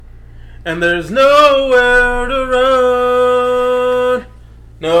And there's nowhere to run,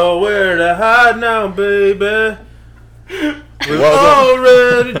 nowhere to hide now, baby. We're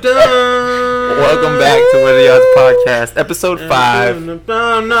already done. Welcome back to What Are the Odds Podcast, episode 5.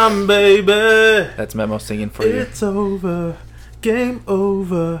 Baby. That's Memo singing for you. It's over, game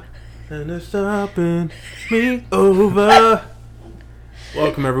over, and it's stopping me over.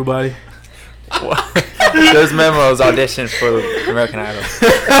 Welcome, everybody. There's Memo's audition for American Idol.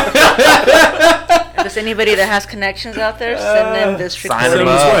 If there's anybody that has connections out there, send them this sign Send them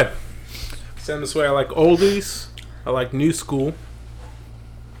them recording. up. this way. Send this way. I like oldies. I like new school.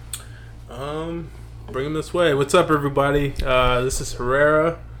 Bring them this way. What's up, everybody? This is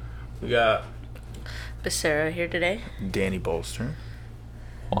Herrera. We got Becerra here today. Danny Bolster.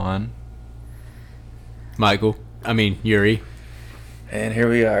 Juan. Yuri. And here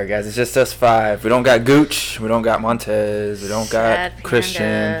we are, guys. It's just us 5. We don't got Gooch. We don't got Montez. We don't Sad got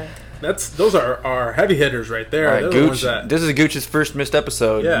Christian. Panda. those are our heavy hitters right there. All right, They're the ones Gooch. that This is Gooch's first missed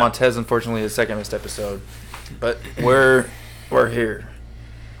episode. Yeah. Montez, unfortunately, his second missed episode. But we're here.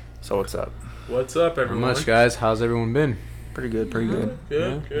 So what's up? What's up, Not everyone? much, guys. How's everyone been? Pretty good. Pretty good. Good,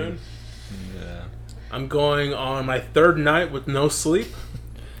 Yeah. good. Yeah. I'm going on my third night with no sleep,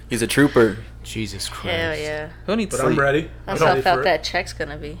 He's a trooper. Jesus Christ. Hell yeah. Who needs but sleep? I'm ready. That's I'm how I ready felt for that check's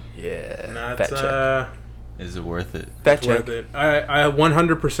gonna be. Yeah. Nah, Fat it's, check. Is it worth it? Fat it's check. worth it. I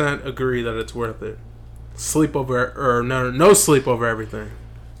 100% agree that it's worth it. Sleep over, or no sleep over everything.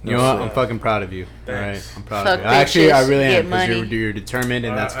 You know what? sleep. I'm fucking proud of you. Thanks. Alright, I'm proud Fuck of you. Actually, I bitches, really get am because money. you're determined,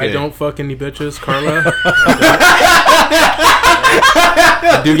 and that's good. I don't fuck any bitches, Carla.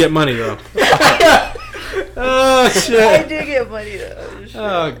 I do get money though. Oh I shit. do get money though.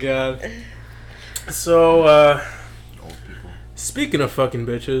 Oh god. So, speaking of fucking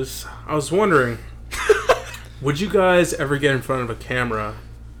bitches, I was wondering, would you guys ever get in front of a camera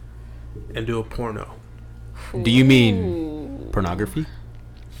and do a porno, Do you mean pornography?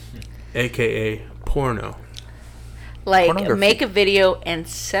 aka porno? Like Pornography. make a video and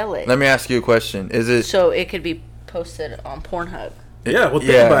sell it, Let me ask you a question. Is it? so it could be posted on Pornhub. Yeah, well,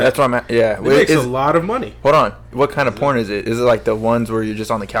 think Yeah, about that's it. what I'm at. Yeah. It makes Is- a lot of money. Hold on. What kind of porn is it? Is it like the ones where you're just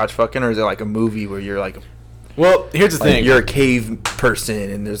on the couch fucking, or is it like a movie where you're like Well, here's the thing. you're a cave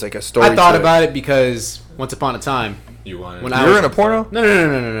person and there's like a story? I thought to about it because once upon a time, You wanted when it. I You're was in a porno?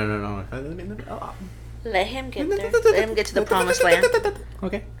 No. Let him get there. Let him get to the promised land.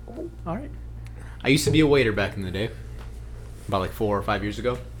 Okay. All right. I used to be a waiter back in the day, about like 4 or 5 years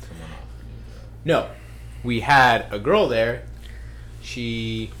ago. No, we had a girl there.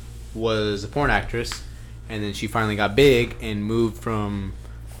 She was a porn actress, and then she finally got big and moved from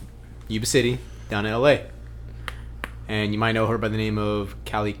Yuba City down to L.A. And you might know her by the name of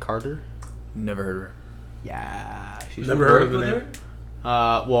Callie Carter. Never heard of her. Yeah, she's Never heard of the name.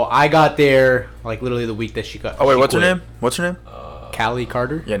 Well, I got there like literally the week that she got. Oh wait, she what's her quit. name? What's her name? Callie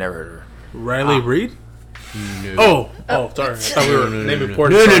Carter. Yeah, never heard of her. Riley Reed? No. Oh, sorry. I thought we were naming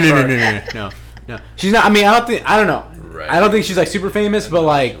porn No, stars. Sorry. no. She's not. I mean, I don't know. Right. I don't think she's like super famous, but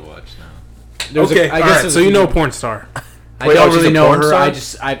like, watch now. there's Okay, I all guess right. there's So a- you know a porn star. I Wait, don't she's really a know porn her.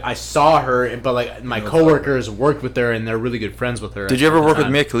 star? I saw her, but like my coworkers worked with her, and they're really good friends with her. Did you ever work with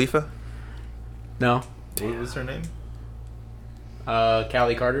Mia Khalifa? No. What was her name?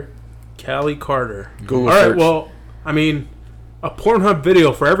 Callie Carter. Callie Carter. Google All right. search. Well, I mean, a Pornhub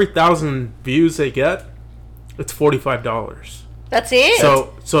video for every 1,000 views they get, it's $45. That's it.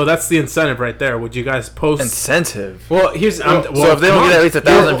 So that's the incentive right there. Would you guys post? Incentive. Well, here's So if they don't get at least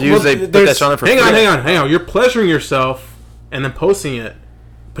 1,000 views, they put that shit on there for free. hang on. You're pleasuring yourself and then posting it,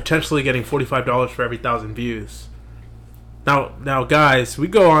 potentially getting $45 for every 1,000 views. Now, guys, we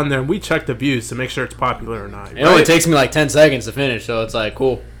go on there and we check the views to make sure it's popular or not. It only right? takes me like 10 seconds to finish, so it's like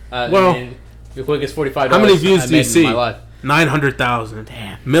cool. Well, the quickest $45. How many views I do you made in see? my life. 900,000.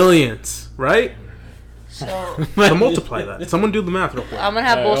 Damn. Millions, right? So So multiply that. Someone do the math real quick. I'm gonna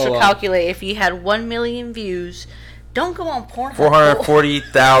have Alright, Bolster hold on. calculate. If you had 1 million views, don't go on Pornhub.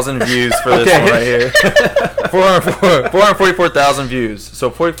 440,000 views for this one right here. 444,000 views.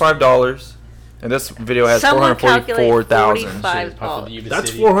 So $45. And this video has Someone calculate 444,000. $45.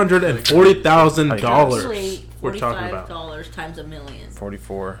 That's $440,000 Wait, we're talking about. $45 times a million.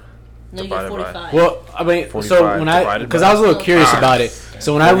 44. No, you divided get by- 45. Well, I mean, so 45 when I, divided because by- I was a little curious Ah. about it.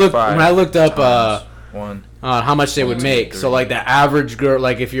 So when I looked 45 up times 1. how much they would make, so like the average girl,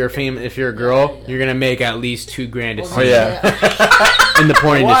 like if you're a girl, you're gonna make at least $2,000 a Oh season yeah. in the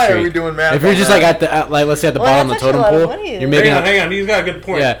porn Why industry. are we doing math? If you're on just that? like at the like let's say at the Well, bottom of that's the totem actually a lot of pole, money. you're making Hang on. He's got a good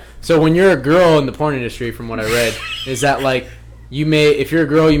point. yeah. So when you're a girl in the porn industry, from what I read, is that like if you're a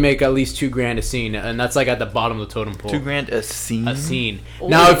girl, you make at least $2,000 a scene, and that's like at the bottom of the totem pole. $2,000 a scene. A scene.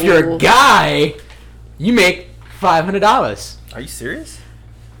 Now, if you're a guy, you make $500. Are you serious?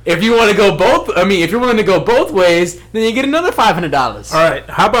 If you want to go both, if you're willing to go both ways, then you get another $500. All right,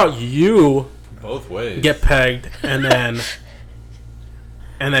 how about you Both ways. get pegged and then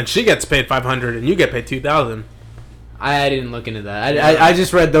she gets paid $500 and you get paid $2,000? I didn't look into that. I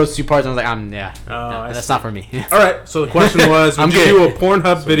just read those two parts and I was like, I that's see. not for me. All right, so the question was, I'm would you good. do a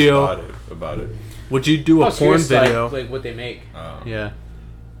Pornhub video? About it. Would you do a porn video? like what they make. Yeah.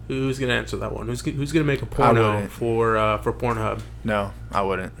 Who's gonna answer that one? Who's gonna make a porno wouldn't. for Pornhub? No, I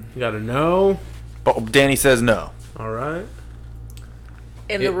wouldn't. You gotta know. But Danny says no. All right.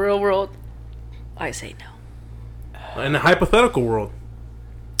 In the real world, I say no. In the hypothetical world,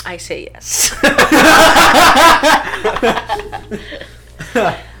 I say yes.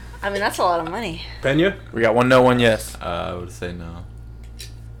 I mean, that's a lot of money. Pena. We got one no, one yes. I would say no.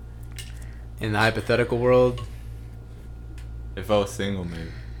 In the hypothetical world, If I was single, maybe.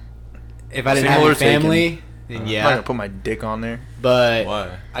 if I didn't Single have or a family, then I'm not yeah. gonna put my dick on there. But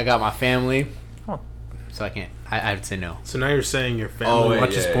Why? I got my family, Oh. so I can't. I'd say no. So now you're saying your family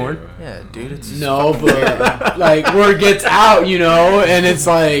watches porn? right. Yeah, dude, it's No, but like word gets out, and it's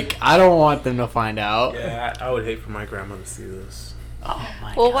like I don't want them to find out. Yeah, I would hate for my grandma to see this. Oh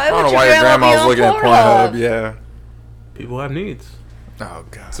my Well, god. why I don't would know why your your grandma grandma was be looking on at Pornhub? Pornhub. Yeah. People have needs. Oh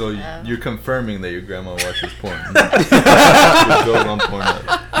god. So you're confirming that your grandma watches porn. You're going on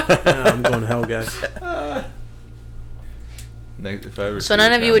Pornhub. Yeah, I'm going to hell, guys. If I ever So see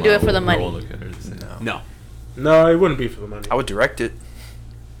none your of you would do grandma, it for the I money? will look at her and say, No. No, it wouldn't be for the money. I would direct it.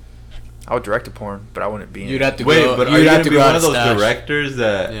 I would direct a porn, but I wouldn't be in You'd it. have to Wait, go. but are you'd you have gonna to be go one out of those stash. directors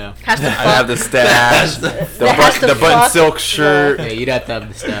that? Yeah. Has to I'd have the fuck. stash, That has to the button fuck silk shirt. Yeah, you'd have to have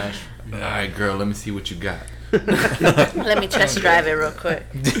the stash. All right, girl, let me see what you got. Let me test drive it real quick.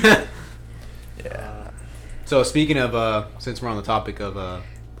 So speaking of, since we're on the topic of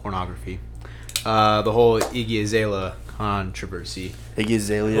pornography, the whole Iggy Azalea controversy. Iggy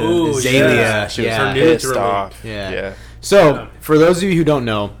Azalea. Ooh, Azalea, yeah. She was yeah. her nudes Pissed were off. Yeah. Yeah. So for those of you who don't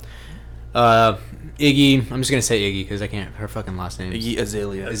know, Iggy, I'm just gonna say Iggy because I can't. Her fucking last name. Iggy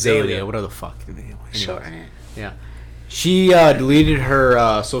Azalea. Azalea. Whatever the fuck. Anyways. Shorten it. Yeah. She deleted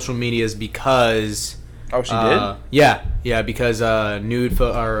her social medias because. Oh, she did? Yeah, because her nudes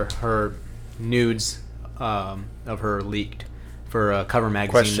of her leaked for a cover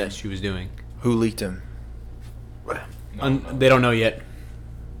magazine Question. that she was doing. Who leaked him? They don't know yet.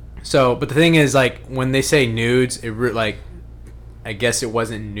 So, but the thing is, like, when they say nudes, I guess it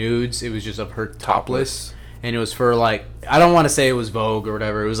wasn't nudes. It was just of her topless. And it was for, like, I don't want to say it was Vogue or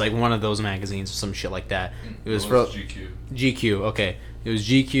whatever. It was, like, one of those magazines or some shit like that. It was for GQ. GQ, okay. It was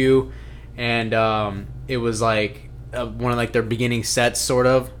GQ, and it was like one of like their beginning sets, sort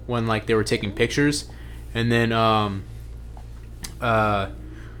of, when like they were taking pictures, and then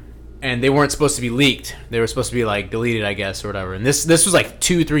and they weren't supposed to be leaked. They were supposed to be like deleted, I guess, or whatever. And this was like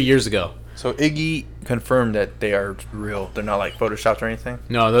 2-3 years ago. So Iggy confirmed that they are real. They're not like photoshopped or anything.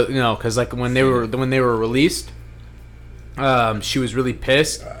 No, because like when they were released, she was really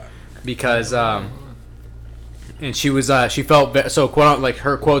pissed because and she was she felt so quote like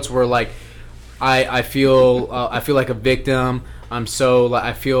her quotes were like I feel like a victim. I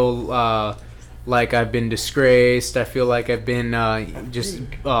feel like I've been disgraced. I feel like I've been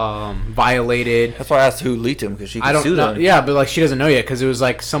violated. That's why I asked who leaked him, because she I could sue don't know. them. Yeah, but like she doesn't know yet because it was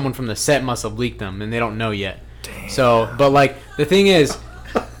like someone from the set must have leaked them, and they don't know yet. Damn. So, but like the thing is,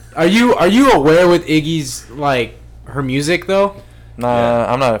 are you aware with Iggy's like her music though? Nah,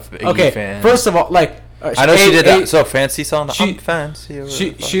 I'm not a Iggy fan. First of all, like I know she did that so fancy song. I'm fancy. or whatever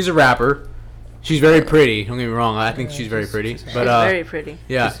the fuck. She's a rapper. She's very pretty. Don't get me wrong. I think she's very pretty. But She's very pretty.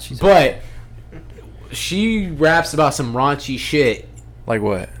 yeah, but she raps about some raunchy shit, Like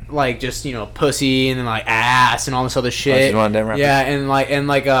what? like just pussy and then like ass and all this other shit. she's one of them rappers? Yeah, and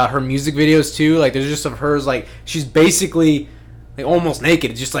like her music videos too. Like there's just of hers like she's basically like almost naked.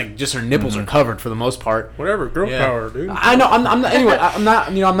 It's just like her nipples are covered for the most part. Whatever, girl Yeah. power, dude. I know. I'm not. Anyway, I'm not.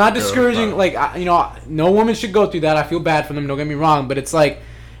 I'm not discouraging. power. Like no woman should go through that. I feel bad for them. Don't get me wrong. But it's like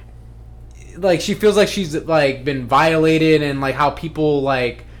she feels like she's like been violated, and like how people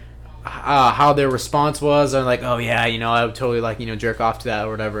like how their response was, and like, oh yeah, I would totally like jerk off to that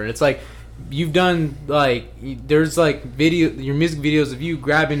or whatever. And it's like you've done like there's like your music videos of you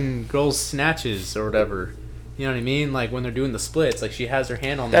grabbing girls' snatches or whatever. You know what I mean? Like when they're doing the splits, like she has her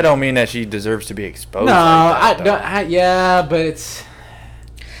hand on. That don't mean that she deserves to be exposed. No, like that, though. yeah, but it's.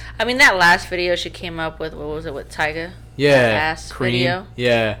 I mean, that last video she came up with, what was it, with Tyga? Yeah, Ass cream. video.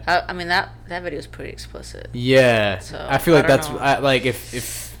 Yeah, I mean, that video is pretty explicit. yeah. So, I feel like I don't that's know. like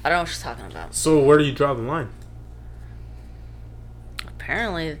if I don't know what she's talking about. So where do you draw the line? it.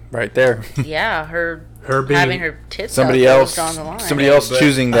 Apparently, Right there. yeah, her Being having her tits Somebody out there else. was on the line. Somebody else but-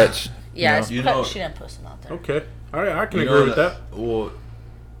 choosing that. Yeah, know. it's You put- know- she didn't post them out there. okay. All right, I can You agree know with that. Well,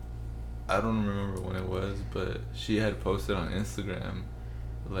 I don't remember when it was, but she had posted on Instagram,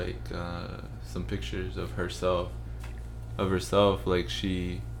 like some pictures of herself. Like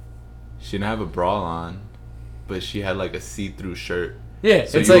she didn't have a bra on, but she had like a see-through shirt. yeah,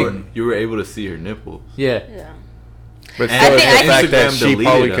 So it's you like you were able to see her nipples. yeah. Yeah. But And still, it's think- the I fact that Instagram she deleted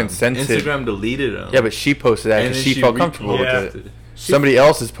probably them. consented. Instagram deleted them. Yeah, but she posted that And because then she felt comfortable reposted with it. it. Somebody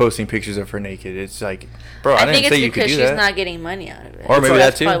else is posting pictures of her naked. It's like, bro, I I didn't think say it's you could because do she's that. not getting money out of it. Or maybe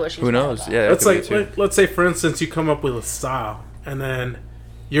That's that probably too. what she's Who mad knows? about. Yeah, that Let's could be like it too. let's say for instance you come up with a style and then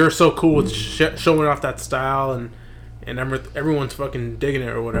you're so cool with showing off that style and everyone's fucking digging it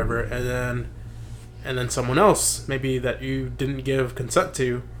or whatever, and then someone else maybe that you didn't give consent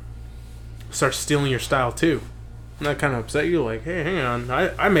to starts stealing your style too, and that kind of upset you. Like, hey, hang on,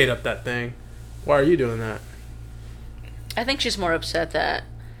 I made up that thing. Why are you doing that? I think she's more upset that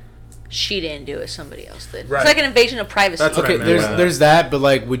she didn't do it, somebody else did. Right. It's like an invasion of privacy. That's what I Okay, meant there's by that. there's that, but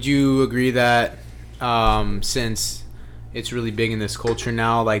like, would you agree that since it's really big in this culture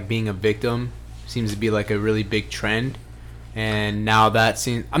now, like being a victim seems to be like a really big trend, and now that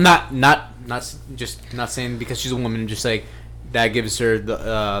seems I'm not just not saying because she's a woman, just like that gives her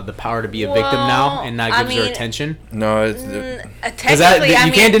the power to be a victim now, Well, and that I gives her mean, attention. No, it's Because that Technically, I you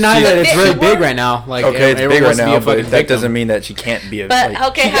mean, can't deny she's that a it's very victim. big right now. Like okay. It's everyone big right wants to be now, a fucking but that victim. doesn't mean that she can't be a. But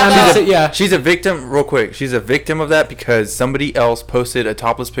like, okay, I how mean, about that's- yeah. She's a victim. Real quick, she's a victim of that because somebody else posted a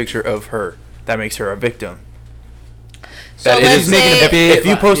topless picture of her. That makes her a victim. so that it let's is making say, a big. If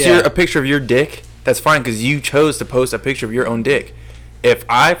you post yeah. a picture of your dick, that's fine because you chose to post a picture of your own dick. If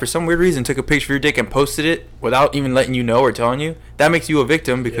I, for some weird reason, took a picture of your dick and posted it without even letting you know or telling you, that makes you a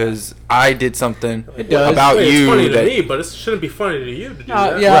victim because I did something It does. about Wait, you it's funny to that. me, but it shouldn't be funny to you to do No,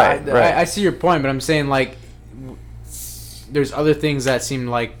 that. yeah, Right, right. I see your point, but I'm saying like there's other things that seemed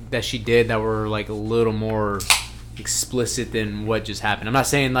like that she did that were like a little more explicit than what just happened. I'm not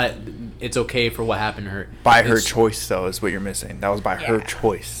saying that it's okay for what happened to her. By her It's- choice, though, is what you're missing. That was by her Yeah.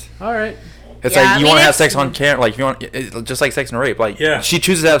 choice. All right. It's Yeah, like I you mean, want to have it's- sex on camera, like you want, just like sex and rape. Like, Yeah. she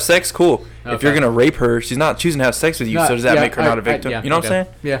chooses to have sex, cool. If Okay. you're gonna rape her, she's not choosing to have sex with you. No, so does that yeah, make her not a victim? yeah, you know what I'm okay.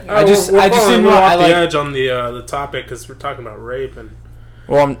 saying? Yeah. I just I just didn't know. off I the like. edge on the topic because we're talking about rape and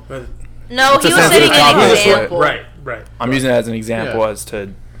Well, I'm no, It's he a was sensitive setting topic, an that's what- example. right. I'm using it as an example Yeah. as to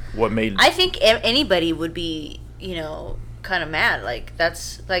what made. I think anybody would be, kind of mad. Like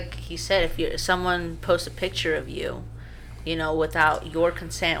that's like he said, if someone posts a picture of you, without your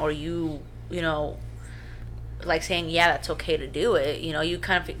consent or you, like saying yeah, that's okay to do it. You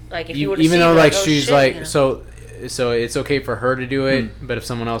kind of like if you were to Even see though it, like oh, she's shit, like so it's okay for her to do it, but if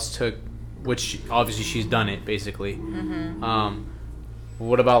someone else took, which obviously she's done it basically. Mm-hmm.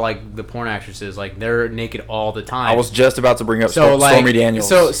 What about like the porn actresses? Like they're naked all the time. I was just about to bring up so like Stormy Daniels.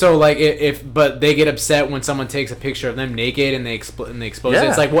 So like if but they get upset when someone takes a picture of them naked and they expose it. Yeah.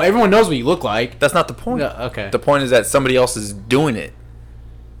 It's like, well, everyone knows what you look like. that's not the point. No, okay. The point is that somebody else is doing it.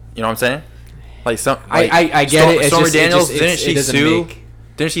 You know what I'm saying? Like I get it. It's Stormy just- it Daniels just- didn't it she doesn't sue? make-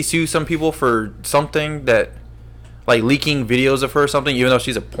 Didn't she sue some people for something that, like leaking videos of her or something? Even though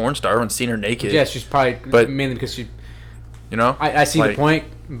she's a porn star, everyone's seen her naked. Yeah, she's probably But- mainly because she. You know. I see the Like, point,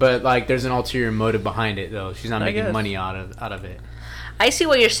 but like there's an ulterior motive behind it though. She's not I making guess. money out of it. I see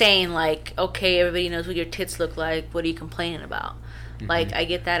what you're saying. Like, okay, everybody knows what your tits look like. What are you complaining about? Mm-hmm. Like, I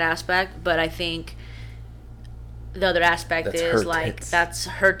get that aspect, but I think the other aspect That's is her like tits. that's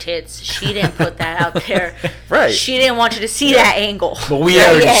her tits. She didn't put that out there. Right. She didn't want you to see that angle. But we Yeah,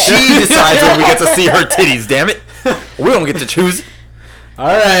 already. yeah. She decides when we get to see her titties. Damn it. We don't get to choose. All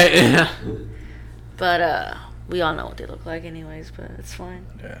right. But we all know what they look like, anyways. But it's fine.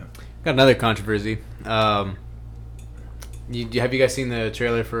 Yeah. Got another controversy. Have you guys seen the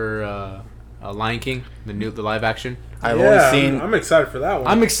trailer for Lion King, the live action? I've Yeah, only seen. I'm excited for that one.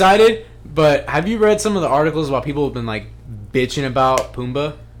 I'm excited, but have you read some of the articles about people who've been like bitching about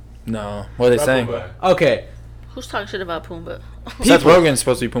Pumbaa? No. What are they saying? Okay, Who's talking shit about Pumbaa? Seth Rogen's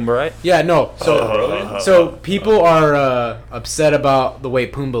supposed to be Pumbaa, right? yeah, no. So people are upset about the way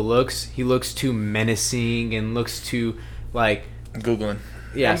Pumbaa looks. He looks too menacing and looks too like Googling.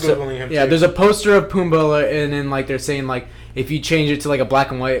 yeah. I'm So, Googling him, yeah, too. there's a poster of Pumbaa, and then like they're saying like if you change it to like a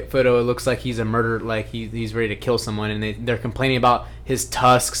black and white photo, it looks like he's a murderer, like he's ready to kill someone, and they're complaining about his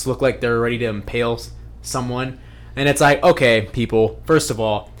tusks look like they're ready to impale someone, and it's like, okay, people, first of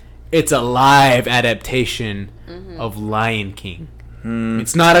all, it's a live adaptation of Lion King.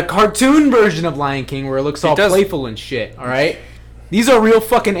 It's not a cartoon version of Lion King where it looks all playful and shit. All right, these are real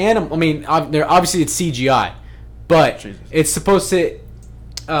fucking animals. I mean, they're obviously it's CGI, but it's supposed to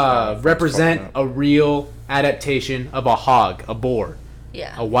represent a real adaptation of a hog, a boar.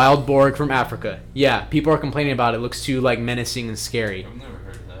 Yeah. A wild boar from Africa. Yeah, people are complaining about it. It looks too like menacing and scary. I've never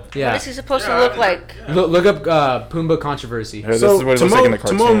heard that. Yeah. What is he supposed to look like? Look up Pumbaa controversy. This is what it looks like in the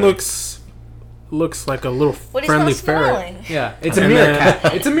cartoon. Timon looks like a little What, he's friendly not ferret. smiling. Yeah, it's a And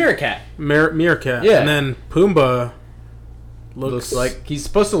meerkat. It's a meerkat. Meerkat. Yeah. And then Pumbaa Looks like he's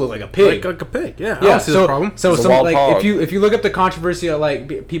supposed to look like a pig. like a pig. Yeah. I Yeah, don't see the problem. So He's a some, wild like hog. if you look up the controversy of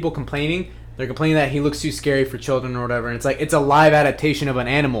like people complaining, they're complaining that he looks too scary for children or whatever. And it's like it's a live adaptation of an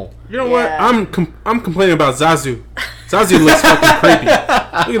animal. You know what? Yeah. I'm complaining about Zazu. Zazu looks fucking creepy. Look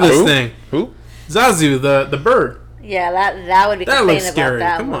at this Who? thing. Who? Zazu, the bird. Yeah, that would be That complaining looks about scary.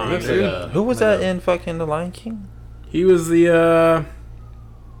 that Come one. on. Looks dude. like a- Who was that in fucking The Lion King? He was the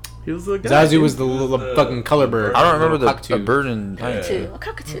guy. Zazu dude. was the little fucking color bird. I don't remember the Cockatoo. a bird in Lion Yeah. King. Cockatoo. A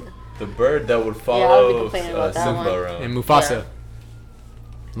cockatoo. The bird that would Yeah, I would be follow complaining about that Simba one. around. And Mufasa. Yeah.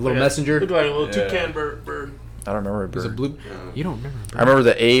 The little Yeah. messenger. Looked like a little Yeah. toucan bird. I don't remember a There's a bird. blue. You don't remember. I remember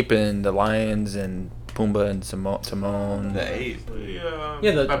the ape and the lions and Pumbaa and Timon. The ape.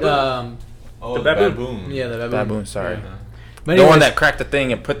 Yeah, the baboon. Oh, The the baboon. baboon. yeah, the baboon. Baboon, sorry. Yeah. But The one anyways, that cracked the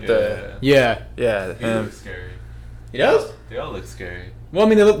thing and put the yeah, yeah. He him. looks scary. he does. They all look scary. Well, I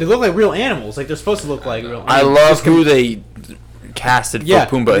mean, they look like real animals. Like they're supposed to look like real. I mean, love just who they casted for yeah,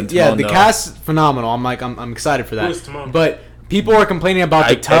 Pumbaa and yeah. Timon. The though. cast phenomenal. I'm excited for that. Who is Timon? But people are complaining about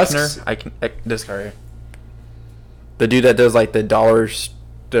the Ike tusks. Eckner, this guy right here. The dude that does like the dollars,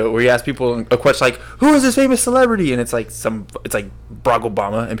 where he asks people a question like, "Who is this famous celebrity?" and it's like Barack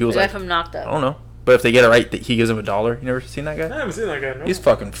Obama, and The people's guy like, from Knocked "I Up. don't know." But if they get it right, he gives them $1. You never seen that I guy? haven't seen that guy. No. He's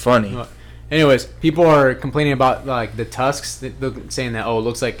fucking funny. Well, anyways, people are complaining about like the tusks, saying that it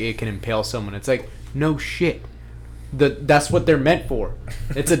looks like it can impale someone. It's like no shit. That's what they're meant for.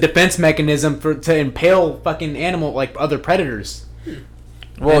 It's a defense mechanism to impale fucking animal like other predators.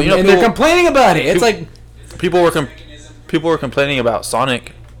 Well, and, you know, and they're complaining about it. It's like people were complaining about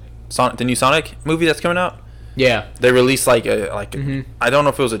Sonic, the new Sonic movie that's coming out. yeah, They released like Mhm. I don't know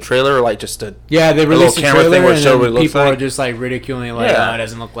if it was a trailer or like just a yeah. They released a little camera trailer thing where it and showed then what it looks people like. are just like ridiculing it, like, Yeah. no, it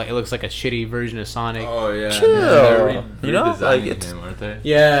doesn't look like it looks like a shitty version of Sonic. Oh yeah. Chill. They're You know, redesigning like, it's- him, aren't they?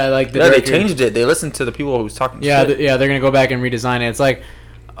 Yeah, like the yeah, they director- changed it. They listened to the people who was talking. Yeah, shit. they're gonna go back and redesign it. It's like,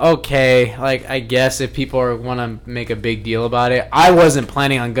 okay, like I guess if people want to make a big deal about it, I wasn't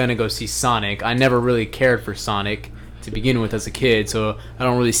planning on gonna go see Sonic. I never really cared for Sonic to begin with as a kid, so I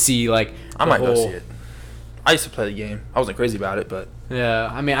don't really see like. I the might go whole- see it. I used to play the game. I wasn't crazy about it, but Yeah,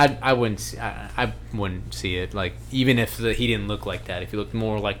 I mean, I wouldn't I wouldn't see it. Like even if he didn't look like that, if he looked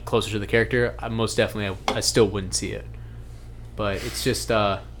more like closer to the character, most definitely I still wouldn't see it. But it's just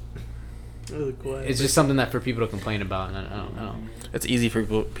it's just something that for people to complain about, and I don't know. it's easy for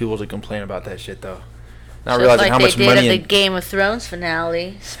people to complain about that shit though. Not Just realizing like how they much did money. at the and- Game of Thrones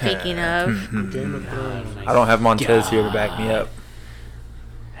finale. Speaking of, Game of Thrones. I don't have Montez here to back me up.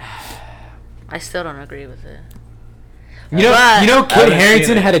 I still don't agree with it. You know, But- Kid haven't Harington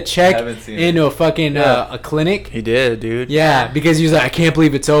seen it. had to check Haven't seen it. into a fucking Yeah. a clinic. He did, dude. Yeah, because he was like, I can't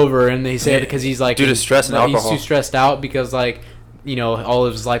believe it's over, and they said Yeah. because he's like Due to stress and like, alcohol. He's too stressed out because like all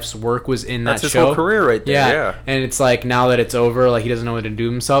of his life's work was in That's that his show. whole career right there. Yeah. And it's like now that it's over, like he doesn't know what to do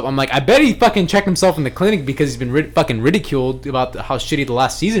with himself. I'm like, I bet he fucking checked himself in the clinic because he's been fucking ridiculed about how shitty the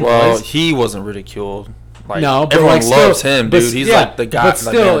last season Well, was. he wasn't ridiculed. Like, No, but everyone like loves still, him, but dude. He's yeah, like the guy. But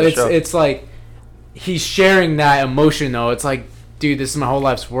like, still, man of the it's show. it's like he's sharing that emotion though. It's like, dude, this is my whole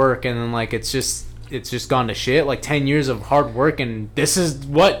life's work, and then like it's just gone to shit. Like 10 years of hard work, and this is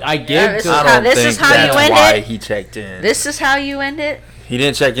what I give this to. is I how- don't this think is how you that's end why it? he checked in. This is how you end it? He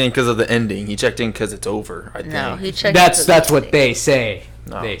didn't check in because of the ending. He checked in because it's over. I think. No, he checked. That's into what the- they say.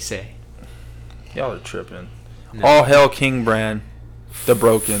 No. They say. Y'all are tripping. No. All hail King Bran, the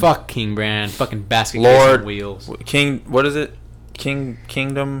broken Fuck King Brand, fucking basket case Lord on wheels. King. What is it?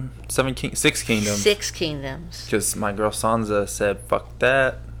 Kingdom, 6 kingdoms. 6 kingdoms. Because my girl Sansa said, "Fuck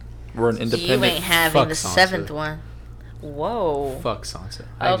that. We're an You independent." ain't having Fuck the Sansa. 7th one. Whoa. Fuck Sansa.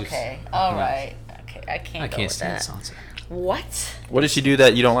 Okay. All right. Okay. I can't. I go can't with stand that. Sansa. What? What did she do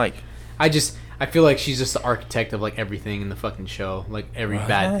that you don't like? I feel like she's just the architect of like everything in the fucking show, like every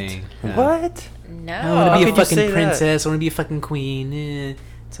bad thing. Yeah. What? No. I want How to be a could you say fucking that? princess. I want to be a fucking queen.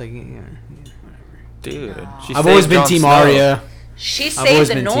 It's like, Dude, she I've always saved been Jon Team Snow. Arya. She I've always saved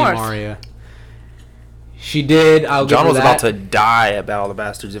the been North. Team Arya. She did. I'll give Jon her was that. about to die at Battle of the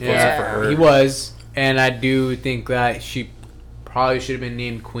Bastards if it Yeah, wasn't for her. he was, and I do think that she probably should have been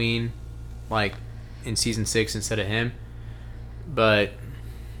named Queen, like in season 6 instead of him. But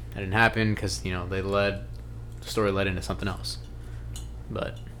that didn't happen because the story led into something else.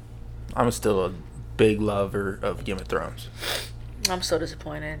 But I'm still a big lover of Game of Thrones. I'm so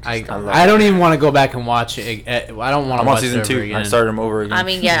disappointed. I love don't even want to go back and watch it. I don't want to I'm on watch season it 2. again. I started them over again. I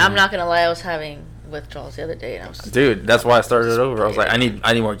mean, yeah, I'm not gonna lie. I was having withdrawals the other day, and I was. Dude, that's why I started it over. I was like, I need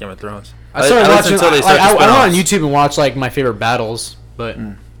more Game of Thrones. I started watching. until they I start the went on spin-offs. YouTube and watched like my favorite battles, but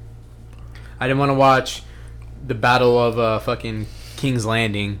I didn't want to watch the battle of fucking King's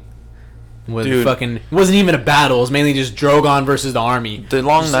Landing. With Dude. fucking, it wasn't even a battle. It was mainly just Drogon versus the army. The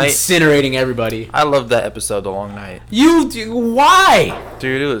Long Just Night. incinerating everybody. I loved that episode, The Long Night. Why?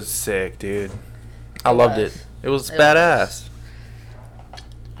 Dude, it was sick, dude. I loved was. it. It was It badass.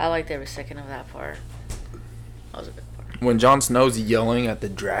 I liked every second of that part. That was a good part. When Jon Snow's yelling at the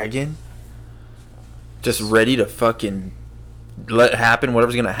dragon, just ready to fucking let it happen,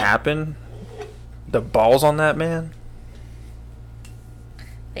 whatever's gonna happen. The balls on that man.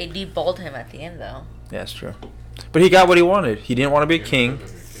 They deballed him at the end, though. Yeah, that's true. But he got what he wanted. He didn't want to be a king.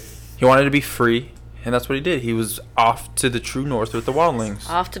 He wanted to be free, and that's what he did. He was off to the true north with the wildlings.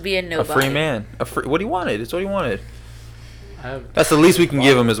 Off to be a A nobody. free man. What he wanted. It's what he wanted. That's the least we can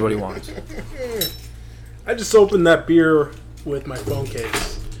give him is what he wants. I just opened that beer with my phone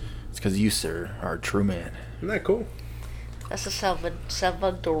case. It's because you, sir, are a true man. Isn't that cool? That's the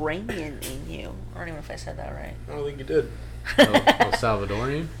Salvadorian in you. I don't even know if I said that right. I don't think you did.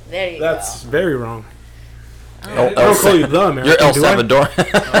 Salvadorian. There you That's go. very wrong. El- I don't call you the American. You're El do I?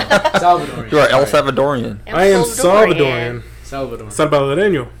 Salvadorian. Salvadorian. You are El Salvadorian. I am Salvadorian. Salvadorian.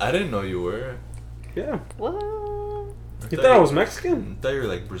 Salvadoreño. I didn't know you were. Yeah. What? You thought I was Mexican? I thought you were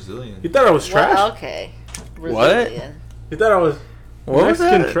like Brazilian. You thought I was trash? Well, okay. What? Brazilian. You thought I was What was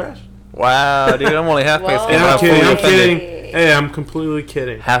Mexican that? trash? Wow, dude, I'm only half Whoa. Mexican. Yeah, I'm I'm kidding. fully I'm offended. kidding. Hey, I'm completely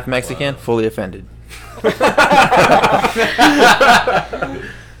kidding. Half Mexican, fully offended.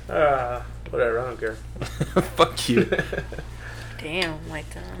 Whatever, I don't care. Fuck you. Damn, like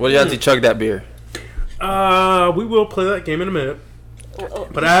that. What do you have to chug that beer? We will play that game in a minute.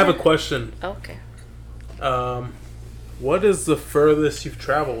 But I have a question. Okay. What is the furthest you've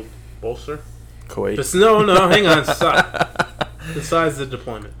traveled, Bolster? Kuwait. Just no, hang on. Stop. Besides the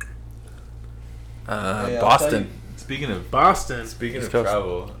deployment, Hey, I'll Boston. tell you- Speaking of Boston. speaking East of Coast.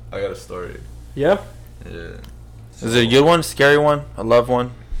 travel, I got a story. Yeah. Yeah. Is it a good one, scary one, a love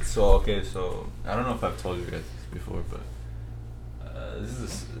one? So okay, so I don't know if I've told you guys this before, but this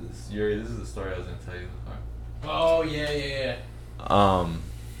is Yuri. This is the story I was gonna tell you. Oh yeah.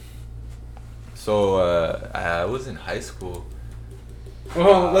 So I was in high school.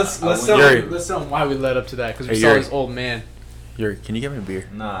 Well, let's tell Yuri. let's tell them why we led up to that because we Hey, saw Yuri. this old man. Yuri, can you get me a beer?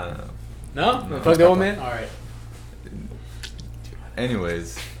 Nah. No, No. fuck the old man. All right.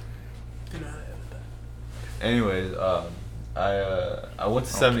 Anyways, I went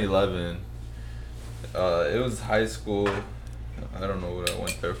to 7-Eleven. It was high school. I don't know what I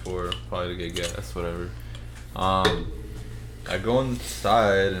went there for. Probably to get gas, whatever. I go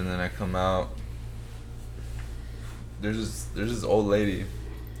inside and then I come out. There's this old lady.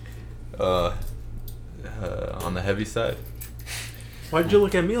 On the heavy side. Why'd you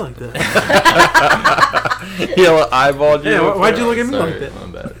look at me like that? He eyeballed you. Yeah, why'd you look at me Sorry, like that? my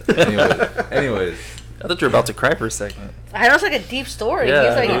bad. Anyways. I thought you were about to cry for a second. I know it's like a deep story. Yeah,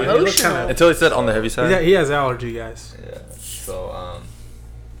 He's like dude, he looked emotional. kinda- Until he said on the heavy side. He has allergy, guys. Yeah.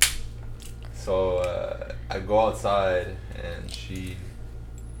 So I go outside and she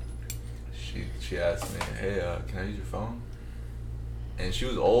asked me, "Hey, can I use your phone?" And she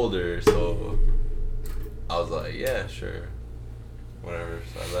was older, so I was like, "Yeah, sure, whatever."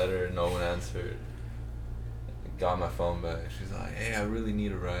 So I let her. No one answered. Got my phone back. She's like, "Hey, I really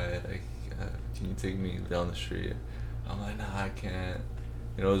need a ride. Like, can you take me down the street?" I'm like, "Nah, I can't."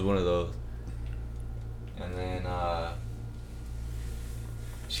 You know, it was one of those. And then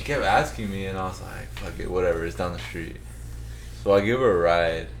she kept asking me, and I was like, "Fuck it, whatever. It's down the street." So I give her a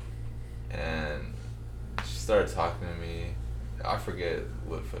ride, and she started talking to me. I forget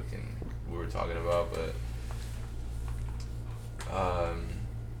what fucking we were talking about, but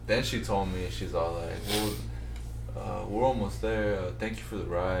then she told me, she's all like, "Well, we're almost there. Thank you for the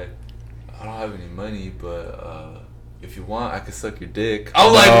ride. I don't have any money, but if you want, I could suck your dick."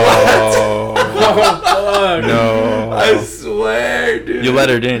 I'm like, "What?" No. I swear, dude. You let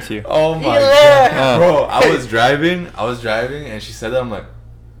her, didn't you? Oh my Yeah. god, bro! I was driving, and she said that. I'm like,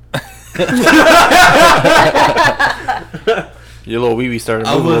 Your little wee wee started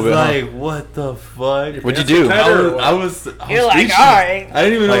I moving a was little bit. like, what the fuck? What'd you do? I was You're like, speechless. alright. I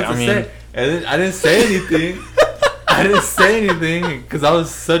didn't even know Like, what to I mean- say, and then I didn't say anything. I didn't say anything because I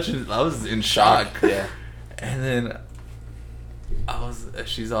was in shock. Yeah. And then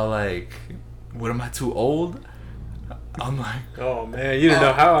she's all like, "What, am I too old?" I'm like, Oh man, you didn't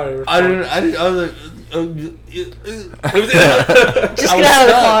know how I would I was like, Just get out of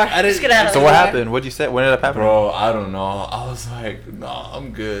the car. Just get out of the So car. what happened? What'd you say? What ended up happening? bro, I don't know. I was like, no,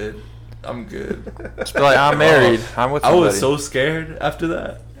 I'm good. Just be like, I'm married. I'm with I somebody. was so scared after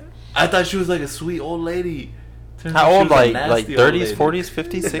that. I thought she was like a sweet old lady. Turns How out she old? was a Like nasty old 30s, lady. 40s,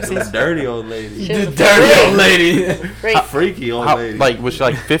 50s, 60s? A dirty old lady. She was a Dirty old lady. Great. Freaky old How, lady. like, was she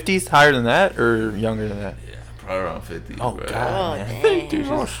like 50s, higher than that, or younger than that? yeah, probably around 50. Oh, bro. God. Oh, man. dang.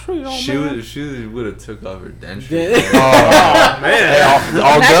 She would have took off her dentures. Oh man,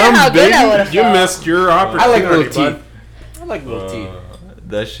 All Imagine gums, how good baby. that would have you felt. missed your I opportunity. like little bud. teeth. I like little teeth.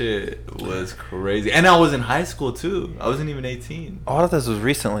 That shit was crazy. And I was in high school too. I wasn't even 18. Oh, I thought this was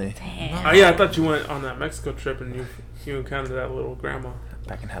recently. Damn. Oh yeah, I thought you went on that Mexico trip and you encountered that little grandma.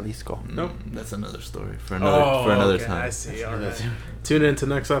 Back in Jalisco. Nope. That's another story for another okay, time. I see. All right. Tune in to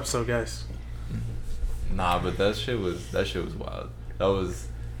next episode, guys. Nah, but that shit was wild.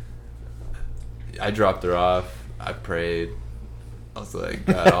 I dropped her off. I prayed. I was like,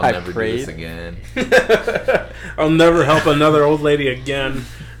 God, I'll I never prayed. do this again. I'll never help another old lady again.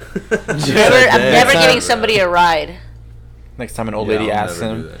 I'm never Yeah. giving somebody a ride. Next time an old Yeah, lady I'll asks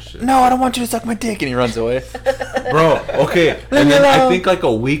never do him, that shit. "No, I don't want you to suck my dick," and he runs away. Bro, okay. me And then I alone. think like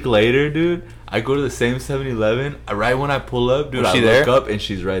a week later, dude, I go to the same 7-Eleven. Right when I pull up, dude, Was I she look there? up and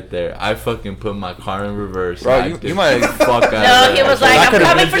she's right there. I fucking put my car in reverse. Bro, I you did might- the fuck out No, of he that. was like, That I'm could've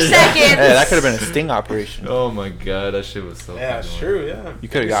coming been- for seconds. Hey, that could have been a sting operation. Oh my god, that shit was so Yeah, fucking it's true. Yeah, You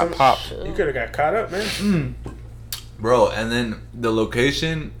could have got popped. You could have got caught up, man. Bro, and then the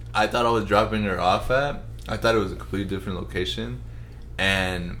location I thought I was dropping her off at, I thought it was a completely different location.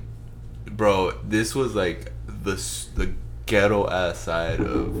 And bro, this was like the ghetto ass side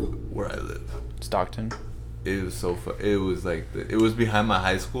of where I live. Stockton. It was so it was like it was behind my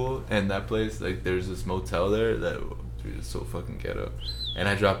high school, and that place, like, there's this motel there that, dude, is so fucking ghetto. And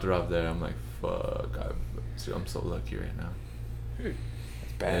I dropped her off there. I'm like, fuck, I'm so lucky right now. That's Yeah,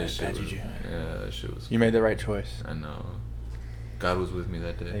 bad. that shit Bad was- juju. Yeah, that shit was. You made the right choice. I know. God was with me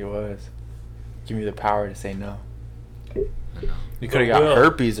that day. He was. Give me the power to say no. I know. You could have The got will.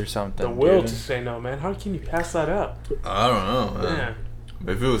 herpes or something. The will dude. to say no, man. How can you pass that up? I don't know, man. Yeah.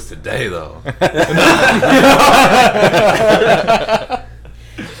 But if it was today, though.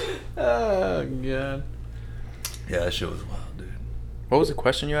 Oh god. Yeah, that shit was wild, dude. What was the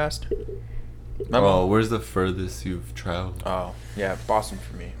question you asked? Oh, where's the furthest you've traveled? Oh, yeah, Boston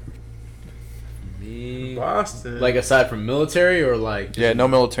for me. Me. Boston. Like aside from military or like? Yeah, no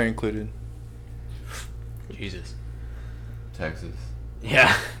military included. Jesus. Texas.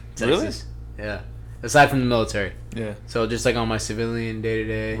 Yeah. Really? Texas. Yeah. Aside from the military. Yeah. So just like on my civilian day to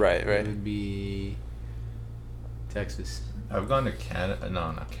day. Right, right. It would be Texas. I've gone to Canada.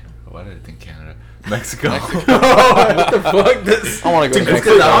 No, not Canada. Why did I think Canada? Mexico. what the fuck? This. I want to go to Dude,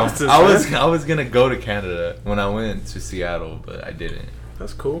 Mexico. the opposite, I was gonna go to Canada when I went to Seattle, but I didn't.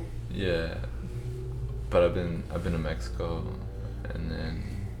 That's cool. Yeah. But I've been to Mexico, and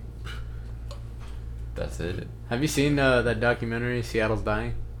then that's it. Have you seen that documentary, Seattle's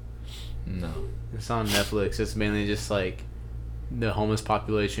Dying? No. It's on Netflix. It's mainly just like the homeless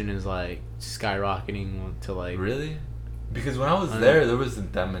population is like skyrocketing to like. Really? Because when I was I know. there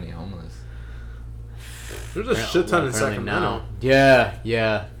wasn't that many homeless. There's a shit ton in Apparently Sacramento. Yeah,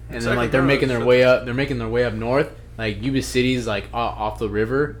 yeah. And then like they're Sacramento making is their shit. way up. They're making their way up north. Like Yuba City's like off the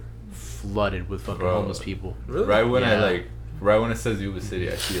river, flooded with fucking Bro. homeless people. Really? Right when Yeah. right when it says Yuba City,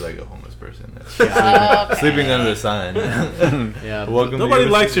 I see like a homeless person that's Oh, okay. sleeping under the sign. Yeah. Welcome to Nobody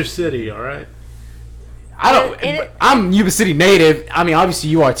Yuba likes City. your city, all right? I don't. It- I'm Yuba City native. I mean, obviously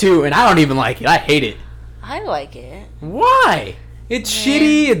you are too, and I don't even like it. I hate it. I like it. Why? It's Man.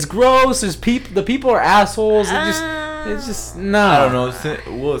 shitty. It's gross. There's the people are assholes. It's just no. I don't know.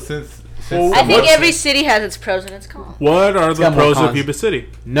 Since Well, I think What's- every city has its pros and its cons. What are the got more pros of cons. Yuba City?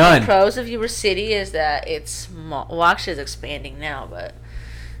 None. Pros of Yuba City is that it's small. Well, actually, it's expanding now, but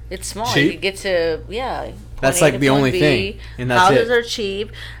it's small. You Cheap? can get to point That's A like to the point only B. thing, and that's Houses it. are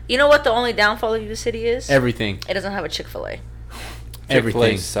cheap. You know what the only downfall of Yuba City is? Everything. It doesn't have a Chick-fil-A. Chick-fil-A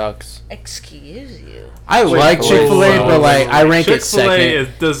Everything. sucks. Excuse you. I like Chick-fil-A, but like I rank it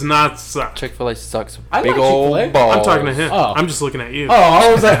second. Does not suck. Chick-fil-A sucks. I Big like old Chick-fil-A. balls. I'm talking to him. Oh. I'm just looking at you. Oh,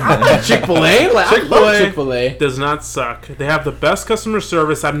 I was like, I like Chick-fil-A. Like, I Chick-fil-A. love Chick-fil-A. Does not suck. They have the best customer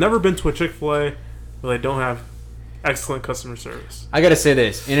service. I've never been to a Chick-fil-A where they don't have excellent customer service. I gotta say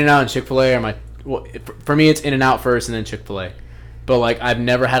this: In-N-Out and Chick-fil-A are my. Well, for me, it's In-N-Out first, and then Chick-fil-A. but like I've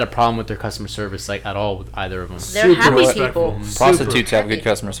never had a problem with their customer service like at all with either of them. They're happy respectful. people. Prostitutes have good Happy.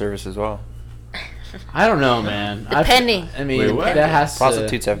 customer service as well. I don't know, man. Depending. I mean, Wait, what? that has to.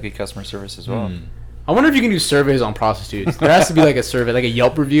 Prostitutes have good customer service as well. I wonder if you can do surveys on prostitutes. There has to be like a survey, like a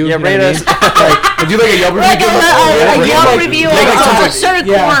Yelp review. Yeah, you know what rate I us. mean? Like, do like a Yelp review. Like a Yelp Like- review like- on like- a certain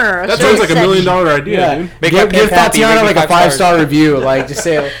yeah. corner. That sounds like $1 million idea, Yeah, dude. Make give, that pimp happy, Tatiana rate like me a 5 5-star review. Like just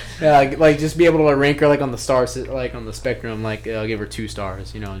say, like just be able to rank her like on the stars, like on the spectrum. Like I'll give her 2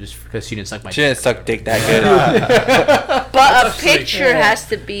 stars. You know, just because she didn't suck my. She didn't suck dick that good. But a picture has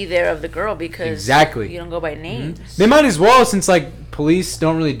to be there of the girl because Exactly. you don't go by names. They might as well, since like police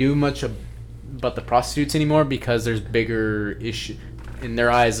don't really do much about the prostitutes anymore because there's bigger issue in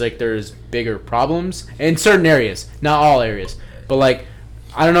their eyes. Like there's bigger problems in certain areas, not all areas. But like,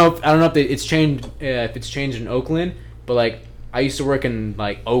 I don't know if it's changed. If it's changed in Oakland, but like I used to work in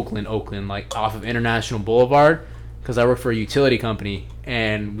like Oakland, like off of International Boulevard, because I worked for a utility company,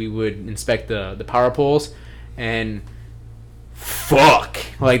 and we would inspect the power poles, and fuck,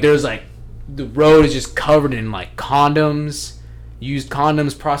 like there's like the road is just covered in like condoms, used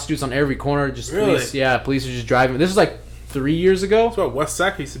condoms, prostitutes on every corner. Just Really? police are just driving. This was like 3 years ago. That's what West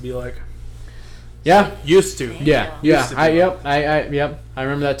Sac used to be like. Yeah, Used to. yeah, Used to be I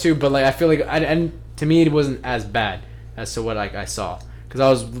remember that too. But like I feel like and to me it wasn't as bad as to what like I saw, because I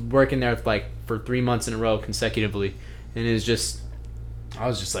was working there like for 3 months in a row consecutively, and it was just I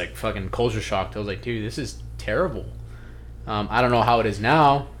was just like fucking culture shocked. I was like, dude, this is terrible. I don't know how it is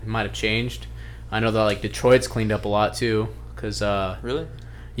now. It might have changed. I know that like Detroit's cleaned up a lot too, because Really?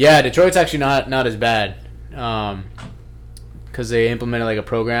 yeah, Detroit's actually not as bad, because they implemented like a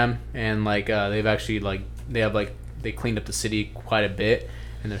program, and like they've actually like they cleaned up the city quite a bit,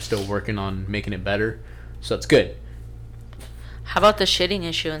 and they're still working on making it better, so that's good. How about the shitting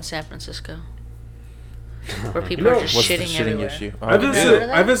issue in San Francisco? Where people know, are just What's the shitting shitting everywhere. issue? I Remember visit that?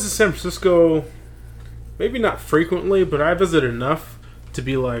 I visit San Francisco, maybe not frequently, but I visit enough to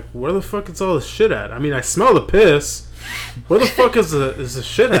be like, where the fuck is all this shit at? I mean, I smell the piss. Where the fuck is the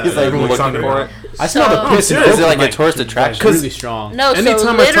shit at? He's like Everyone's looking talking for about? it. I smell the So- piss. in Is it Oakland, like a tourist attraction? really strong. No, so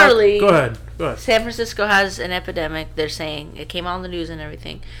Anytime literally, go ahead. San Francisco has an epidemic. They're saying it came out on the news and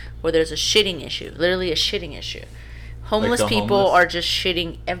everything, where there's a shitting issue, literally a shitting issue. Homeless the people homeless? are just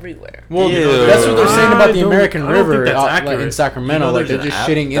shitting everywhere. Well, Ew. that's what they're saying about I the don't- American I don't think River that's like, accurate. in Sacramento. You know Like they're there's just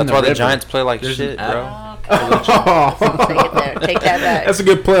an shitting in That's the why river. the Giants play like There's an shit, app. bro. Take it there. Take that back. That's a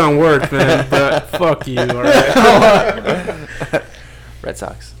good play on words, man. But fuck you. All right. Red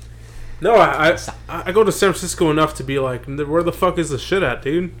Sox. No, I go to San Francisco enough to be like, where the fuck is the shit at,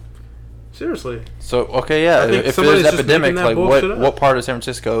 dude? Seriously. So okay, yeah. I think If somebody's there's just epidemic, making that like bullshit up. what part of San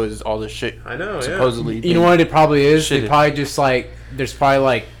Francisco is all this shit I know. supposedly? You know what it probably is? They Shitted. probably just like there's probably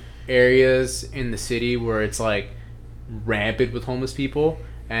like areas in the city where it's like rampant with homeless people,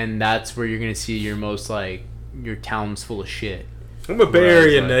 and that's where you're gonna see your most like your town's full of shit. I'm a Bay Whereas,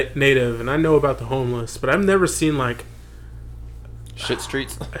 Area like- native, and I know about the homeless, but I've never seen like Shit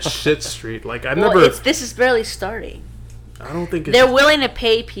streets. a shit street. Like I've Well, never. this is barely starting. I don't think it's. They're willing to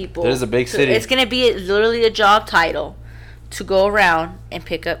pay people. It is a big city. It's gonna be literally a job title to go around and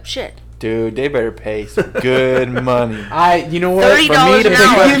pick up shit. Dude, they better pay some good money. You know what? $30 For me to an pick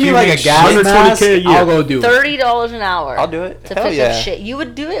hour. up, give me like a gas 120K mask, a year. I'll go do it. $30 an hour. I'll do it. to Hell pick yeah. up shit. You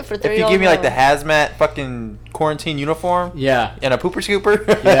would do it for $30. If you give me like the an hour. hazmat fucking quarantine uniform Yeah. and a pooper scooper,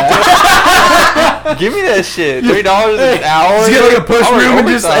 Yeah. give me that shit. $30 an hour. Just get like a push I'll work room and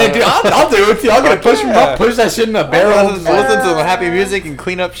just, overtime. hey, dude, I'll do it. I'll get a push room. I'll push that shit in a barrel. I'll listen to some happy music and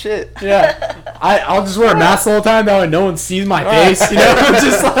clean up shit. Yeah. I'll just wear a mask the whole time. That way no one sees my face. You know,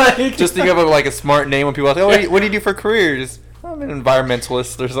 just like Just think of it like a smart name when people ask, "Oh, what do you do for a career?" Just, I'm an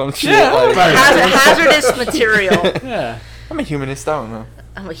environmentalist or some shit. Yeah, like, Hazardous material. yeah. I'm a humanist. I don't know.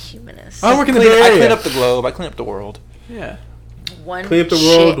 I'm a humanist. I work in the Clean- Bay I Area. clean up the globe. I clean up the world. Yeah. One Clean up the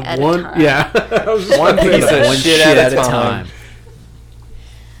shit world at a one. time. Yeah. I was just One about to say piece that. of One shit at a time.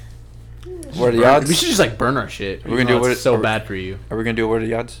 What are the odds? We should just like burn our shit. We're gonna do what it's it- so are we- bad for you. Are we gonna do what are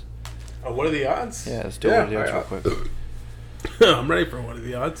the odds? Oh, what are the odds? Yeah, let's do what are the odds real quick. I'm ready for what are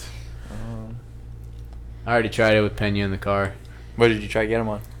the odds. I already tried it with Pena in the car. What did you try to get him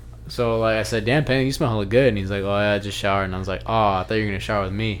on? So like I said, damn Pena, you smell hella good. And he's like, oh yeah, I just showered. And I was like, oh, I thought you were gonna shower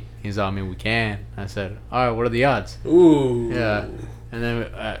with me. He's like, I mean, we can. I said, all right, what are the odds? Ooh. Yeah. And then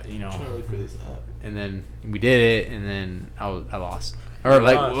and then we did it, and then I lost. Or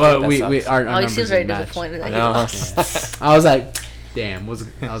like, lost. well, That we sucks. our Oh, he numbers seems very didn't match. disappointed I that he know. lost. I was like, damn, I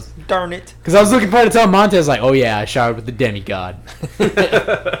was Darn it. because I was looking forward to tell Montez like, oh yeah, I showered with the demigod.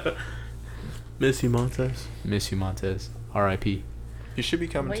 Miss you, Montez. Miss you, Montez. R.I.P. You should be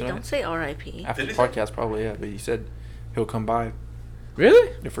coming Wait, tonight. don't say R.I.P. After the Did he say- podcast, probably, yeah. But he said he'll come by.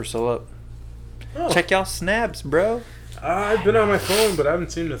 Really? If we're still up. Oh. Check y'all snaps, bro. I've been on my phone, but I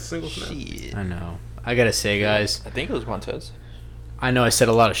haven't seen a single snap. Shit. I know. I gotta say, guys, I think it was Montez. I know I said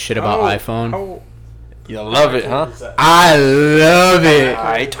a lot of shit about iPhone. You love it, huh? I love it.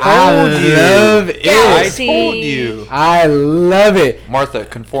 I told I you. love it. I told you. I love it. Martha,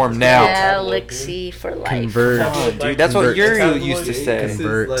 conform now. Galaxy for life. Convert. Come on, dude. That's what Convert. Yuri used to say.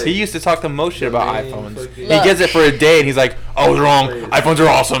 Convert. He used to talk the most shit about iPhones. Look. He gets it for a day and he's like, I was wrong. iPhones are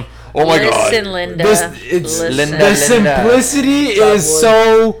awesome. Oh my Listen, god. Linda. Linda. The simplicity is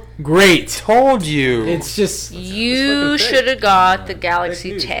so great. Told you. It's just You should have got the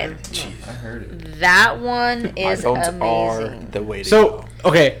Galaxy 10. I heard it. That one is iPhones are amazing. the way to so go.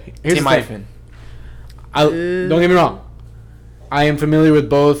 okay. Here's Team the thing. iPhone. Don't get me wrong. I am familiar with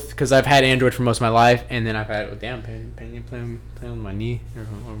both because I've had Android for most of my life, and then I've had playing on my knee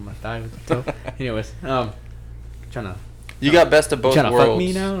or my thigh. So, anyways, trying to You got best of both trying to worlds. fuck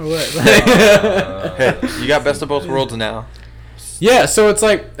me now or what? Hey, you got best of both worlds now. Yeah. So it's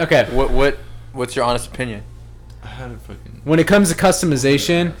like okay. What's your honest opinion? I had a fucking. When it comes to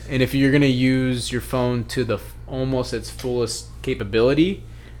customization, and if you're gonna use your phone to the almost its fullest capability,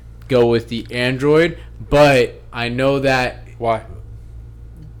 go with the Android. But I know that Why?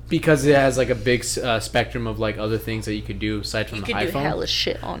 because it has like a big spectrum of like other things that you could do aside from You the could do iPhone. hella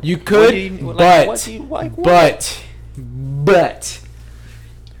shit on. You could, but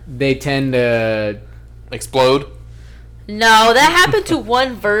they tend to Explode. No, that happened to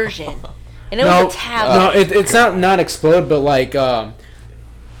one version, and it was a tablet. No, it's not explode, but like the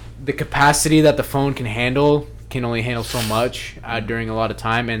capacity that the phone can handle can only handle so much during a lot of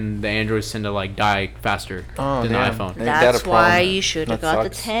time, and the Androids tend to like die faster than the iPhone. Ain't that a That's why problem? you should have That got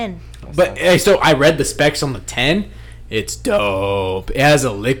sucks. the 10. But so I read the specs on the 10. It's dope. It has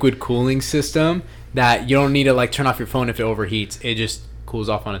a liquid cooling system that you don't need to like turn off your phone if it overheats. It just cools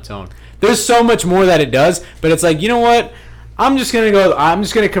off on its own. There's so much more that it does, but it's like, you know what? I'm gonna go to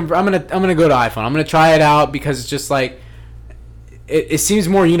iPhone. I'm gonna try it out because it's just like it seems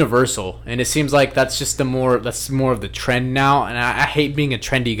more universal, and it seems like that's more of the trend now. And I hate being a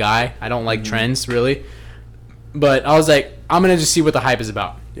trendy guy. I don't like trends really. But I was like, I'm gonna just see what the hype is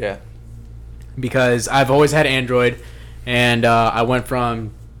about Yeah. because I've always had Android, and I went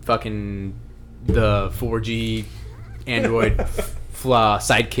from fucking the 4G Android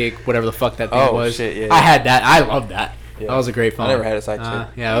Sidekick, whatever the fuck that thing was. Shit, yeah, I yeah. had that. I loved that. Yeah. That was a great phone. I never had a Sidekick.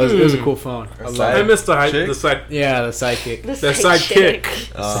 Yeah, it was a cool phone. I loved side- I it. missed the Chick? the side Yeah, the Sidekick. The the sidekick.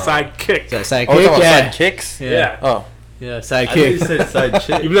 sidekick. Oh. Sidekick. That Sidekick. Oh, we're talking yeah. about sidekicks? Yeah. Yeah. Oh. Yeah, I thought you Sidekick. said side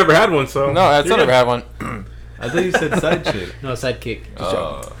chick. You've never had one, so No, that's you're not never good. had one. I thought you said side chick. No, Sidekick.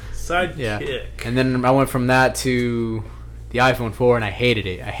 Sidekick. Yeah. And then I went from that to the iPhone 4, and I hated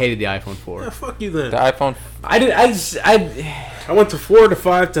it. I hated the iPhone 4. Yeah, fuck you then. The iPhone. I went to 4 to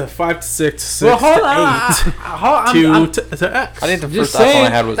 5 to 5 to 6 to 6 Well, hold to 8 on. to X. I think the Just first iPhone saying. I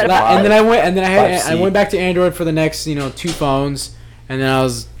had was But a about- And then I 5C. went back to Android for the next 2 phones, and then I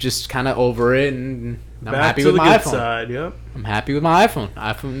was just kind of over it, and I'm Back happy to with the my good iPhone. side. Yep. I'm happy with my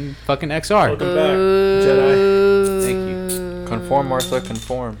iPhone fucking XR. Welcome back, Jedi. Thank you. Conform, Martha,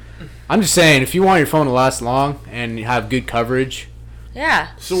 conform. I'm just saying, if you want your phone to last long and you have good coverage, Yeah.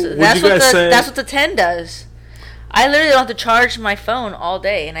 So So what'd that's you guys say? That's what the 10 does. I literally don't have to charge my phone all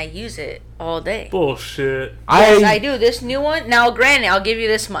day, and I use it all day. Bullshit. Yes, I do. This new one. Now, granted, I'll give you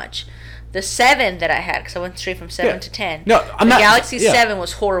this much. The 7 that I had, because I went straight from 7 Yeah. to 10. No, I'm the not- Galaxy yeah. 7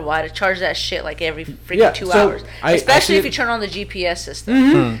 was horrible. I had to charge that shit like every freaking Yeah, 2 so hours. I Especially if see you it- turn on the GPS system.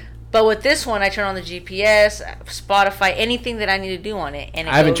 Mm-hmm. But with this one, I turn on the GPS, Spotify, anything that I need to do on it. And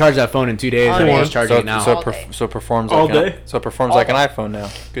it I haven't goes- charged that phone in 2 days. All I'm day. just charging it now. All day. So it performs All like day? an iPhone now.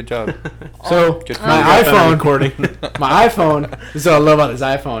 Good job. So Good for my you. Got that iPhone, recording. my iPhone. This is what I love about this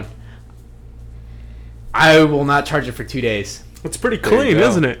iPhone. I will not charge it for 2 days. It's pretty There you clean, go.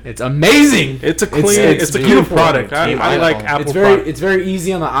 isn't it? It's amazing. It's a clean. It's It's a cute beautiful. product. I Team like iPhone. Apple. It's very it's very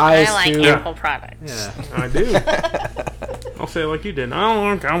easy on the eyes I like too. Apple products. Yeah. I do. I'll say it like you did. I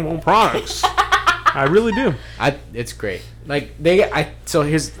don't like Apple products. I really do. It's great. Like so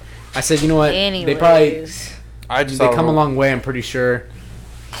here's I said, you know what? Anyways. They probably I just they saw come a long way, I'm pretty sure.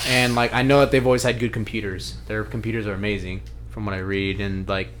 And like I know that they've always had good computers. Their computers are amazing from what I read, and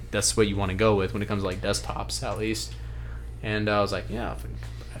like that's what you want to go with when it comes to like desktops at least. And I was like, yeah,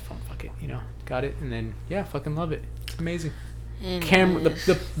 iPhone, fuck it, got it, and then yeah, fucking love it. It's amazing. Camera,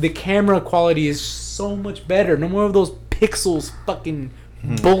 the camera quality is so much better. No more of those pixels fucking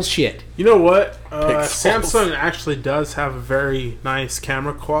Bullshit. You know what? Pixels. Samsung actually does have a very nice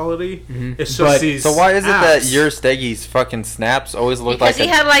camera quality. It's just But- these. So why is it that apps. your Steggy's fucking snaps always look Because like he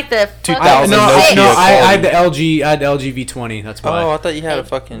had like the 2000 No, Nokia I had quality. the LG V20. That's why. Oh, I thought you had a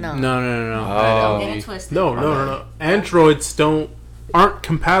fucking. No. No. I Oh. had Get it LG. twisted. No. Androids aren't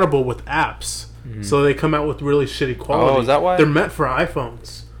compatible with apps, so they come out with really shitty quality. Oh, is that why? They're meant for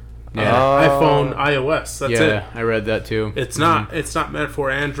iPhones? Yeah. iPhone, iOS. That's yeah, it. I read that too. It's not. It's not meant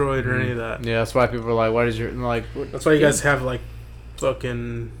for Android or any of that. Yeah, that's why people are like, "What is your?" I'm like, That's why you guys have like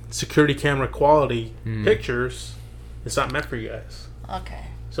fucking security camera quality pictures. It's not meant for you guys. Okay.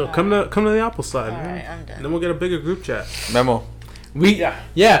 So come to the Apple side, All man. right, I'm And done. then we'll get a bigger group chat. Memo.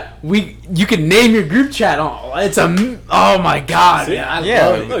 you can name your group chat. Oh my god, See? man, I Yeah.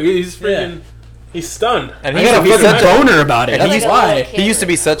 love it. Look, he's freaking. He's stunned. And I he got a used to be fucking such a, boner about it. and That's he's- why. he used to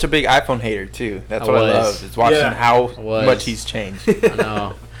be such a big iPhone hater too. That's I what I was. love. Is watching Yeah. how was. much he's changed. I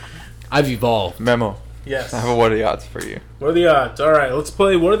know. I've evolved. Memo. Yes. I have a what are the odds for you? What are the odds? All right, let's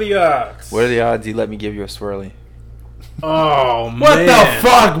play. What are the odds? What are the odds you let me give you a swirly? Oh man. What the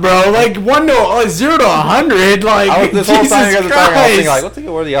fuck, bro? Like 0 to 100. Like I was, this whole Jesus time you guys were talking, I was thinking like, Christ.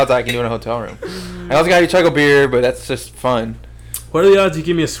 what are the odds I can do in a hotel room? And I was gonna chug a beer, but that's just fun. What are the odds you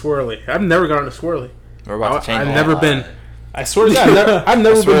give me a swirly? I've never gotten a swirly. We're about to change. I've that. never been. I swear to God, I've I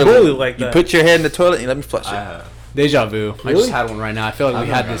never swear been to- bullied like You that. put your head in the toilet and let me flush I it. have. Deja vu. I Really? just had one right now. I feel like I've we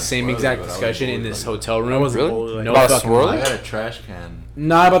never had gotten the same swirly, exact but I was discussion in bullied this like hotel I room. wasn't Really? bullied like No About a fucking swirly? I lie. got a trash can.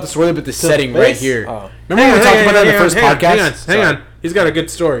 Not about the swirly, but the setting face? right here. Oh. Remember when we talked about that in the first podcast? Hang on. He's got a good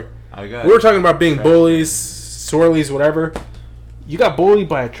story. I got. We were talking about being trash bullies, swirlies, whatever. You got bullied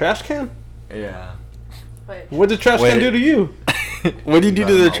by a trash can? Yeah. Wait. What did the trash Wait. can do to you? What did you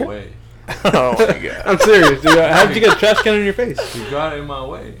do to the Got in my trip? way. Oh my god. I'm serious, dude. How did you get a trash can in your face? You got in my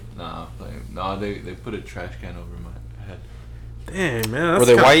way. Nah, I'm playing. Nah, they put a trash can over my head. Dang, man. Were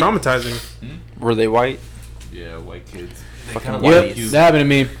That's they kind of white? traumatizing. Were they white? Yeah, white kids. Fucking kinda white Yep, like you. that happened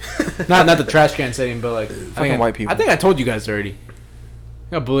to me. not the trash can setting, but like Fucking white people. I think I told you guys already.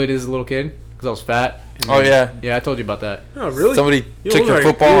 I got bullied as a little kid because I was fat. and Oh, yeah. Yeah, I told you about that. Oh, really? Somebody You took look your like-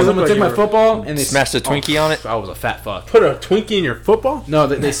 football you and look Someone like took you my were- football and they smashed a Twinkie on it. I was a fat fuck. Put a Twinkie in your football? No,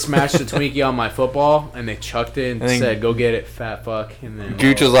 they smashed the Twinkie on my football and they chucked it and I think- said, "Go get it, fat fuck." And then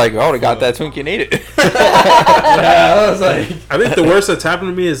Gooch was like, "Oh, I got that Twinkie and ate it." yeah, I was like, I think the worst that's happened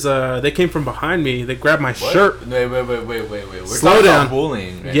to me is they came from behind me. They grabbed my What? shirt. Wait. We're Slow talking down. about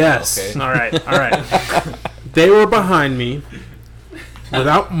bullying. Right Yes. Now, All right. All right. They were behind me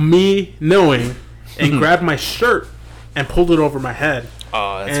without me knowing and grabbed my shirt and pulled it over my head.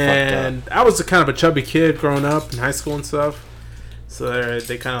 Oh, that's And I was a kind of a chubby kid growing up in high school and stuff. So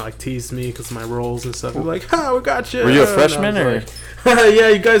they kind of like teased me because of my roles and stuff. They're like, "Ha, we got you." Were you a And I freshman was or? like, yeah,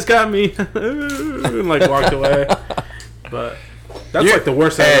 you guys got me. And like walked away. But that's You- like the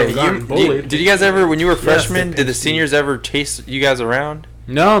worst I've Hey, ever gotten you, bullied. did you guys ever, when you were Yes, freshmen, they did the pinched me. seniors ever chase you guys around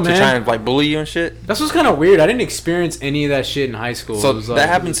 "No, to try man." and like bully you and shit? That's what's kind of weird. I didn't experience any of that shit in high school. So It was that like-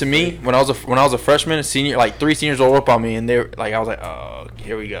 happened to me when I was a freshman. A senior, like 3 seniors rolled up on me, and they were like, I was like, "Oh,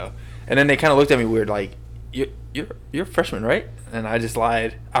 here we go." And then they kind of looked at me weird, like, "You're a freshman, right?" And I just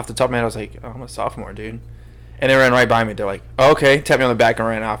lied. Off the top of my head, I was like, "Oh, I'm a sophomore, dude." And they ran right by me. They're like, "Oh, okay," tapped me on the back and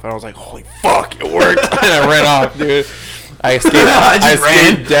ran off. And I was like, "Holy fuck, it worked!" And I ran off, dude. I escaped. I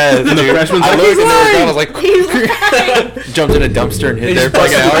escaped death, dude. freshman's I like, looked "He's and they were gone. I was lying." like, He's lying. jumped in a dumpster and hid They there just for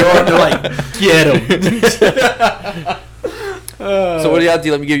like an busted hour. the door, they're like, "Get him." So what do you have to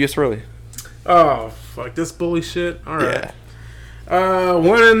do? Let me give you a swirly. Oh, fuck this bully shit. All right. Yeah.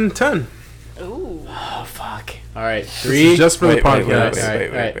 1 in 10. Ooh. Oh fuck! All right, This 3. is just for the Wait, wait, podcast.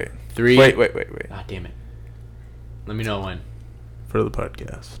 Alright. 3. Wait. God damn it! Let me know when. For the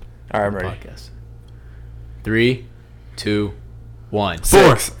podcast. All right, I'm ready. Podcast. 3, 2, 1.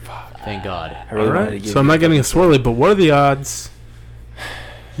 4. Thank God. I really All wanted to right. give So I'm you- not getting a swirly, but what are the odds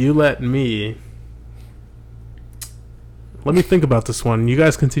you let me... Let me think about this one. You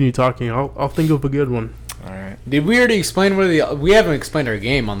guys continue talking. I'll think of a good one. All right. Did we already explain what are the? We haven't explained our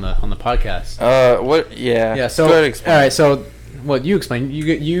game on the podcast. What? Yeah. Yeah. So Go ahead and explain. all right. So what you explain?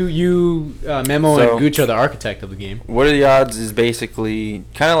 You Memo So- and Gooch are the architect of the game. What are the odds is basically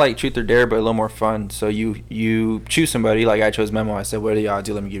kind of like Truth or Dare, but a little more fun. So you choose somebody. Like I chose Memo. I said, "What are the odds?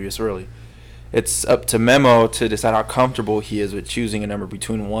 You let me give you a swirly." It's up to Memo to decide how comfortable he is with choosing a number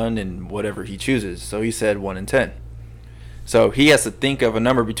between 1 and whatever he chooses. So he said 1 and 10. So he has to think of a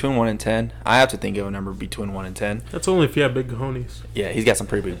number between 1 and 10. I have to think of a number between 1 and 10. That's only if you have big cojones. Yeah, he's got some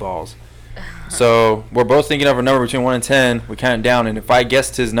pretty big balls. So we're both thinking of a number between 1 and 10. We count it down, and if I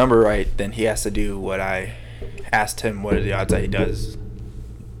guessed his number right, then he has to do what I asked him. What are the odds that he does?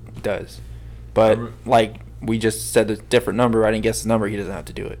 But like we just said a different number. I didn't guess the number. He doesn't have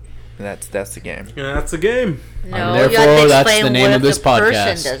to do it. And that's the game. Yeah, that's the game. No, And you have to therefore, that's explain the name what of if this the person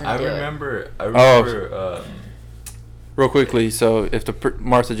podcast. doesn't I do it. remember. Real quickly, so if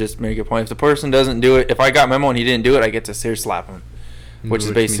Martha just made a good point. If the person doesn't do it, if I got memo and he didn't do it, I get to sear slap him. Which is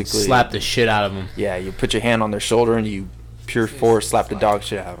means basically slap the shit out of him. Yeah, you put your hand on their shoulder and you pure force slap the dog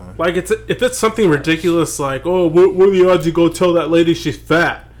shit out of them. Like if it's something ridiculous, like what are the odds you go tell that lady she's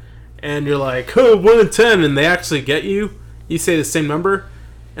fat, and you're like 1 in 10, and they actually get you. You say the same number,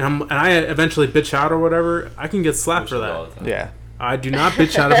 and I eventually bitch out or whatever. I can get slapped for that. Yeah. I do not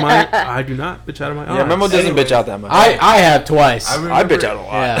bitch out of my. I do not bitch out of my. Yeah, Memo eyes. doesn't bitch out that much. I have twice. I bitch out a lot.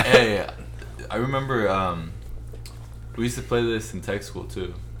 Yeah. Hey, I remember we used to play this in tech school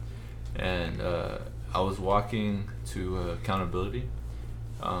too, and I was walking to accountability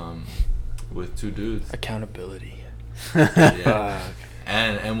with 2 dudes. Accountability. Yeah.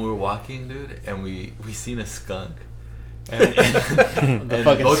 And we were walking, dude, and we seen a skunk. And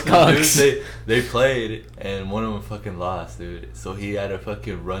fucking both skunks. the dudes, they played, and one of them fucking lost, dude. So he had to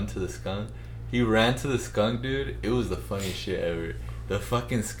fucking run to the skunk. He ran to the skunk, dude. It was the funniest shit ever. The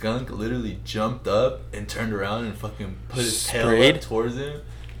fucking skunk literally jumped up and turned around and fucking put his tail Sprayed? up towards him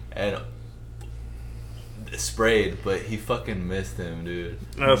and sprayed, but he fucking missed him, dude.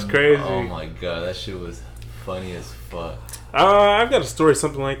 That's crazy. Oh my god, that shit was funny as fuck. I've got a story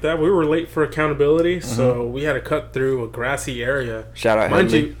something like that. We were late for accountability, so we had to cut through a grassy area. Shout out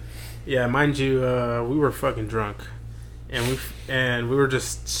Mind Headley. you, yeah, mind you, we were fucking drunk, and we were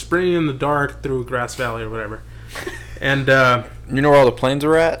just sprinting in the dark through a grass valley or whatever. And You know where all the planes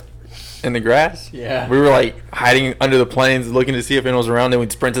were at? In the grass? Yeah. We were like hiding under the planes looking to see if anyone was around. Then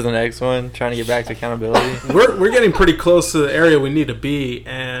we'd sprint to the next one, trying to get back to accountability. we're getting pretty close to the area we need to be,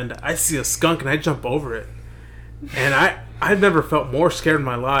 and I see a skunk and I jump over it, and I've never felt more scared in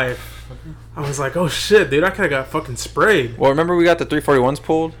my life. I was like, oh shit, dude, I could have got fucking sprayed. Well, remember we got the 341s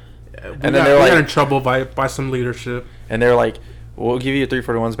pulled? And then then they're we got like- in trouble by some leadership. And they were like, we'll give you your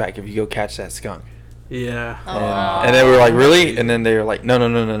 341s back if you go catch that skunk. Yeah. And then we were like, really? And then they were like, no.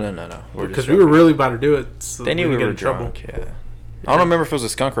 We're Because just we were really about to do it. So They knew we didn't were get in trouble. drunk, yeah. I don't remember if it was a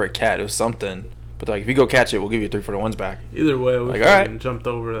skunk or a cat. It was something. But like, if you go catch it, we'll give you 341s back. Either way, we Like, fucking alright. jumped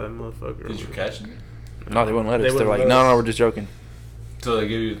over that motherfucker. Did you catch it? No, they wouldn't let They us. They're wouldn't like, let no, us. we're just joking. So they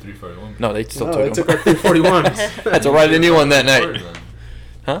gave you a 341? No, they still No, took they them. took our 341s. That's a right into one that night. Then.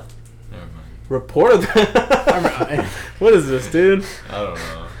 Huh? Never mind. Report I What is this, dude? I don't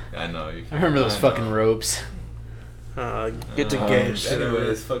know. I know you. remember those fucking know. ropes. Get to game shit.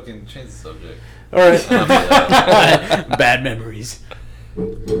 Anyways, fucking change the subject. All right. Bad memories. Oh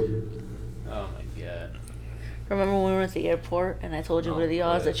my god. Remember when we were at the airport and I told you what are the Oh,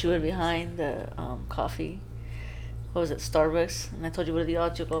 odds yeah. that you were behind the coffee? What was it, Starbucks? And I told you what are the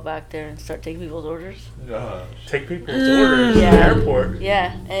odds you'll go back there and start taking people's orders? Take people's orders in Yeah. the airport.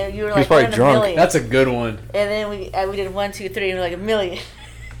 Yeah, and you were He was like, probably we're in drunk. a million. That's a good one. And then we did 1, 2, 3, and we're like 1,000,000.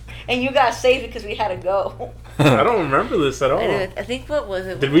 And you got saved because we had to go. I don't remember this at all. I think what was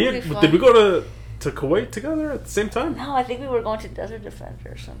it? Did Where we were did we flying? go to Kuwait together at the same time? No, I think we were going to Desert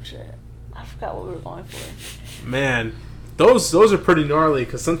Defender or some shit. I forgot what we were going for. Man, those are pretty gnarly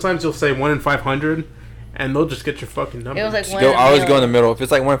because sometimes you'll say 1 in 500, and they'll just get your fucking number. It was like one Go, in a I always go in the million. middle. If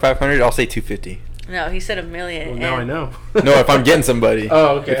it's like 1 in 500, I'll say 250. No, he said 1,000,000. Well, now I and- know. No, if I'm getting somebody.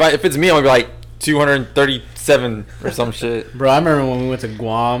 Oh, okay. If it's me, I'm gonna be like 237 or some shit. Bro, I remember when we went to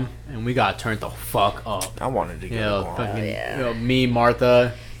Guam and we got turned the fuck up. I wanted to go. You know, Guam. fucking, yeah. you know, me,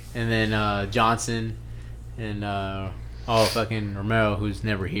 Martha, and then Johnson, and fucking Romero, who's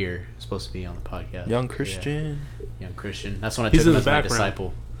never here, supposed to be on the podcast. Young Yeah, Christian. young Christian. That's when I He's took in him the as my background.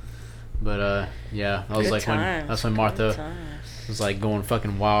 disciple. But yeah, that was Good like times, when that's when good Martha times. was like going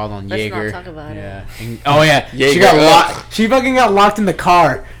fucking wild on Let's Jaeger. not talk about it. yeah. And, oh yeah, she Jaeger got up. locked. She fucking got locked in the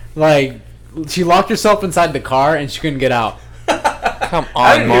car. Like she locked herself inside the car and she couldn't get out. Come on,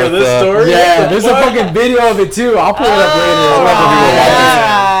 I didn't Martha. hear this story. Yeah, What the there's a fuck? fucking video of it too. I'll put it up later. Oh,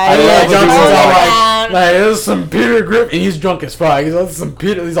 I I love love Johnson's when people all are like, there's some Peter Griffin, and he's drunk as fuck. He's all some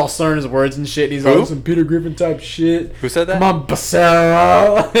Peter. He's all slurring his words and shit. He's Who? all some Peter Griffin type shit. Who said that? Come on,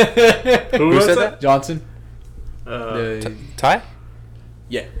 Becerra. Who Who was said that? that? Johnson. Uh, Ty?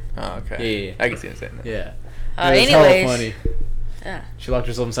 Yeah. Oh, okay. Yeah. I can see him saying that. Yeah. Anyways. It was hella funny. Yeah. She locked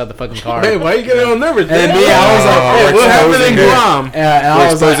herself inside the fucking car. Hey, why you getting on nervous? And dude? me, I was like, Hey, we're what happened in exposing her. Guam? Yeah, and We're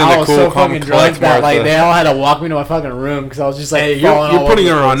I was like, exposing I the was cool, so calm, fucking drunk collect that like Martha. they all had to walk me to my fucking room because I was just like, Hey, falling you're all putting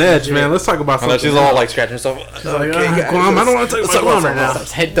over her the on place and edge, shit. man. Let's talk about something. She's all like scratching herself. She's like, Guam, I don't want to talk about Guam right now.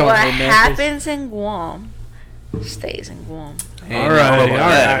 Starts head throwing What haymakers. happens in Guam stays in Guam. Hey, All no, right, about all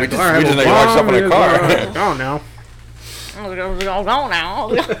that. right. We just- all right, we just well, like locked up in a Guam, car. all right, Go on now. Go now.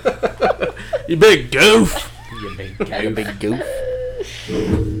 You big goof. You big Like a goof. big goof.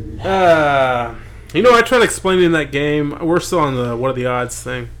 I tried explaining that game. We're still on the what are the odds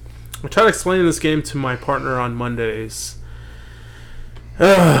thing. I tried explaining this game to my partner on Mondays.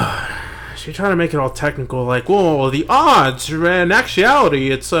 She tried to make it all technical, like, well, the odds, in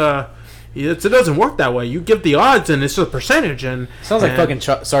actuality, it doesn't work that way. You give the odds, and it's a percentage, and Sounds like and-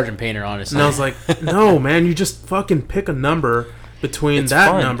 fucking Sergeant Painter, honestly. And I was like, no, man, you just fucking pick a number between It's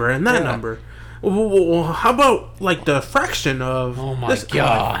that fun. number and that Yeah. number. Well, how about like the fraction of? Oh my this?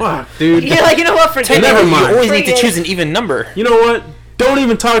 God. Fuck, dude. You're like, you know what? Forget Never it. mind. You always need to Forget choose it. an even number. You know what? Don't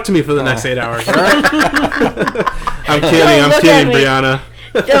even talk to me for the next 8 hours. All right? I'm kidding. I'm look kidding, at me. Brianna.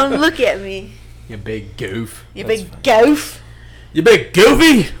 Don't look at me. You big goof. You big goof. You big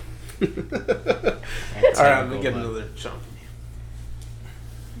goofy. All right, All let me get another chunk.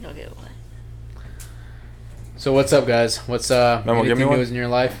 Okay, what? So what's up, guys? What's Memo, give me anything one. news in your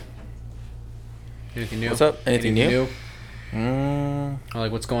life? Anything new? What's up? Anything new? Or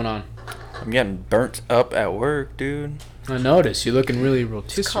like, what's going on? I'm getting burnt up at work, dude. I noticed you're looking really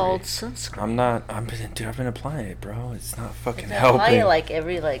rotisserie. It's called sunscreen. I've been applying it, bro. It's not fucking Apply helping. it like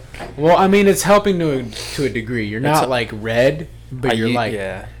every Well, I mean, it's helping to a degree. You're not a- like red, but you're like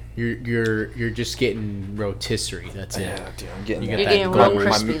yeah. you're just getting rotisserie. That's it. Yeah, dude, I'm getting. You that get You're getting that real gold.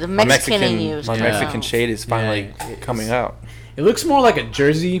 crispy. The Mexican in you. is My coming Mexican out. shade is finally Yeah, it's- coming out. It looks more like a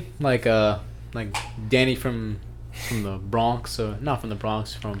jersey, like Danny from the Bronx. Not from the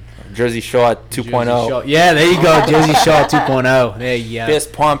Bronx, from Jersey Shaw 2.0. Jersey Shore. Yeah, there you go, Jersey Shaw 2.0. There you go.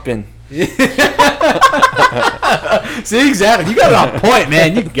 Fist pumping. See, exactly. You got it on point,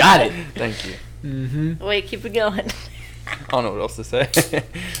 man. You got it. Thank you. Wait, keep it going. I don't know what else to say.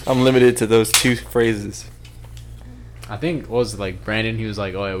 I'm limited to those two phrases. I think what was it, like Brandon? He was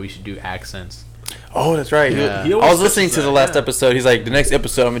like, "Oh yeah, we should do accents." Oh, that's right. Yeah. He I always was listening says to the that, last yeah. episode. He's like, the next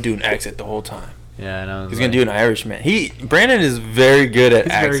episode, I'm gonna do an accent the whole time. Yeah, I know. He's gonna do an Irishman. Brandon is very good at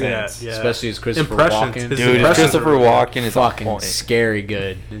He's very good accents. at, yeah. especially as Christopher Impressions. Walken. His Dude, impressions Christopher are really Walken is on fucking point. scary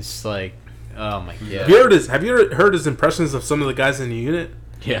good. It's like, oh my god. Have you ever heard his impressions of some of the guys in the unit?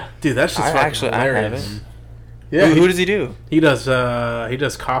 Yeah. Dude, that's just I fucking actually hilarious. haven't. Yeah, Who does he do? he does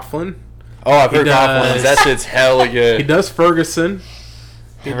Coughlin. Oh, I've He heard does- Coughlin's. That shit's hella good. He does Ferguson.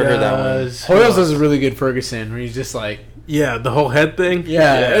 He Never heard that one. does- Hoyles does a really good Ferguson, where he's just like, Yeah, the whole head thing. like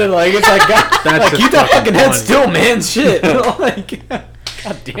it's like, God, That's like just keep that fucking fucking head funny. still, man. Shit. Like,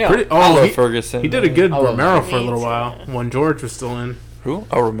 god damn. Pretty, I love he, Ferguson. he did a good I love Romero for a him. little while when George was still in Who?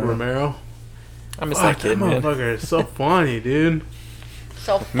 Oh, Romero. Romero. I miss Fuck, that kid, man. motherfucker is so funny, dude.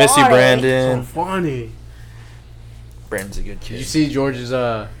 So funny. Missy So Brandon. funny. Brandon's a good Did you kid. see George's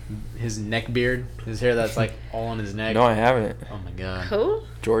his neck beard? His hair that's like all on his neck. No, I haven't. Oh my god. Who?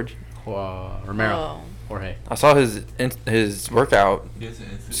 George. Romero. Oh. Jorge. I saw his workout He has an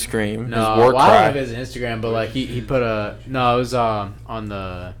Instagram. scream. No, his work well, I don't cry. have his Instagram, but like he put a it was on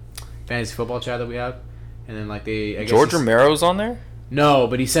the fantasy football chat that we have, and then like I guess George he's- Romero's on there. No,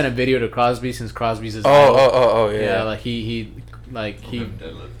 but he sent a video to Crosby since Crosby's his Oh, idol. yeah. Yeah, like he Him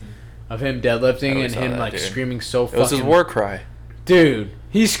deadlifting. of him deadlifting I and saw him that, like dude. screaming so It fucking. was his war cry. Dude,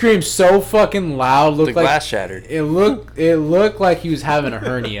 he screamed so fucking loud. The Looked like glass shattered. it looked like he was having a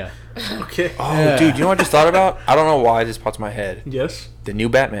hernia. Okay. Oh, Yeah. dude, you know what I just thought about? I don't know why it just popped in my head. Yes. The new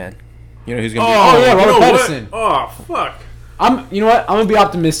Batman. You know who's gonna Oh, yeah, you Robert know what? Pattinson. Oh, fuck. You know what? I'm gonna be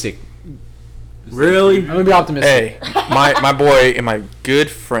optimistic. Really? I'm gonna be optimistic. Hey, my boy and my good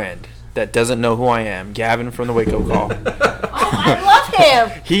friend that doesn't know who I am, Gavin from the Waco Call. I love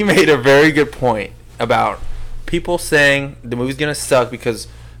him. He made a very good point about people saying the movie's gonna suck because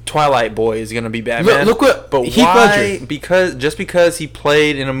Twilight Boy is gonna be Batman. Look what But Heath why? Ledger. Just because he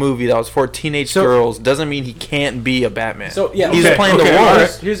played in a movie that was for teenage girls doesn't mean he can't be a Batman. So yeah, he's Okay, playing okay, the war.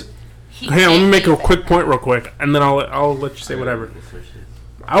 alright. Here's Hang on, let me make a quick point real quick, and then I'll let you say whatever.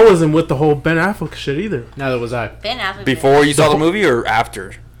 I wasn't with the whole Ben Affleck shit either. neither was I. Ben Affleck. Before you saw the whole- movie or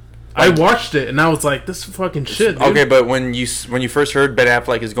after? I watched it and I was like, "This is fucking shit." Dude. Okay, but when you first heard Ben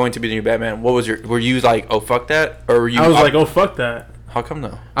Affleck is going to be the new Batman, what was were you like, oh fuck that, or were you? I was like, "Oh fuck that." how come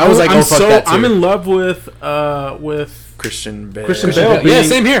though? I was like, I'm oh fuck that too. I'm in love with Christian Bale. Christian Christian Bale. Bale. Yeah, being-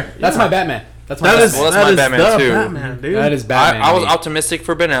 same here. That's Yeah. my Batman. That's my That is Batman. Well, that's that my is Batman, the too. Batman, dude. That is Batman. I was to me. optimistic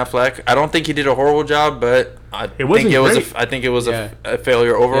for Ben Affleck. I don't think he did a horrible job, but I It wasn't think it was great. I think it was Yeah. a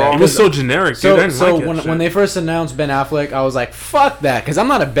failure overall. It was so generic, dude. I So, didn't so like it, when shit. they first announced Ben Affleck, I was like, "Fuck that," because I'm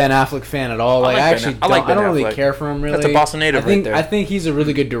not a Ben Affleck fan at all. Like, like I Ben- actually I like don't, I Ben don't really Affleck. care for him. Really, That's a Boston native I think right there. I think he's a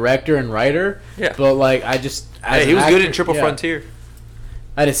really good director and writer. Yeah. but like I just as Hey, he an was good actor- in Triple yeah. Frontier.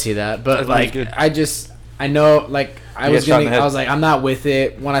 I didn't see that, but That's why he's like good. I know like I He was got shot in gonna the head. I was like I'm not with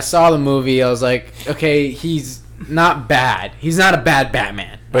it. When I saw the movie, I was like, okay, he's not bad. He's not a bad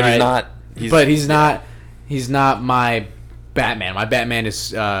Batman, But he's alright? not. But he's not. He's not my Batman. My Batman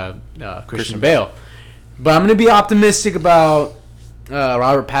is Christian Bale. But I'm gonna be optimistic about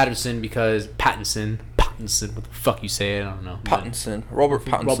Robert Pattinson because Pattinson, what the fuck you say it? I don't know. Robert Pattinson. Robert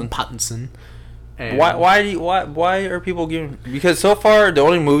Pattinson. And Why are people giving? Because so far the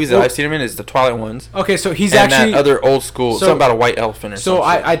only movies that I've seen him in is the Twilight ones. Okay, so he's and actually that other old school something about a white elephant or something. So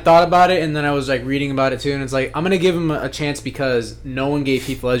I thought about it and then I was like reading about it too, and it's like I'm gonna give him a chance because no one gave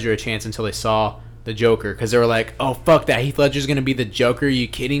Heath Ledger a chance until they saw the Joker, because they were like, oh fuck that, Heath Ledger's gonna be the Joker, are you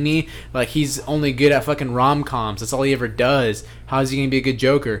kidding me? Like, he's only good at fucking rom-coms, that's all he ever does, how is he gonna be a good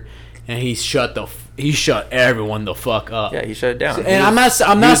Joker? And he shut everyone the fuck up. Yeah, he shut it down. And I'm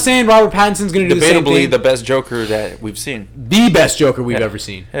not saying Robert Pattinson's gonna do the same debatably thing. the best Joker that we've seen. The best Joker we've ever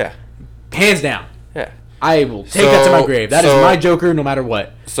seen. Yeah. Hands down. Yeah. I will take that to my grave. That is my Joker no matter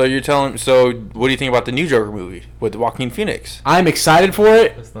what. So you're telling... So what do you think about the new Joker movie with Joaquin Phoenix? I'm excited for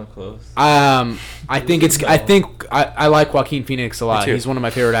it. That's not close. I like Joaquin Phoenix a lot. He's one of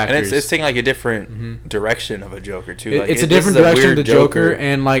my favorite actors. And it's taking like a different direction of a Joker too. Like, it's a different direction of the Joker,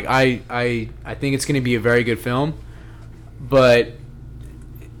 and like I think it's going to be a very good film, but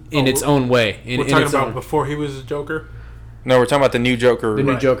in its own way. We're talking about before he was a Joker. No, we're talking about the new Joker. The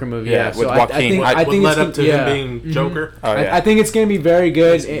new Joker movie, yeah. With Joaquin. I think led up to him being Joker. Oh, yeah. I think it's going to be very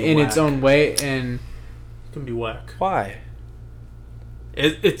good in its own way, and it's going to be whack. Why?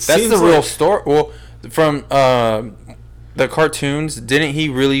 That's the real story. Well, from the cartoons, didn't he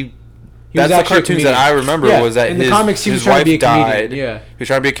really... That's the cartoons that I remember was that in the comics, he was trying to be a comedian. Yeah. He was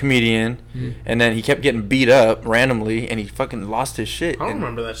trying to be a comedian, and then he kept getting beat up randomly, and he fucking lost his shit. I don't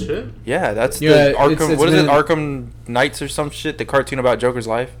remember that shit. Yeah, that's the Arkham... What is it? Arkham Knights or some shit? The cartoon about Joker's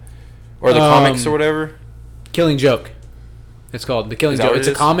life? Or the comics or whatever? Killing Joke. It's called The Killing Joke. It's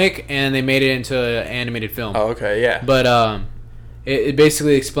a is? comic, and they made it into an animated film. Oh, okay, yeah. But it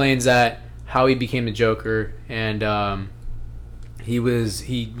basically explains that how he became the Joker, and he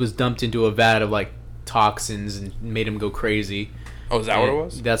was dumped into a vat of like toxins and made him go crazy. Oh, is that what it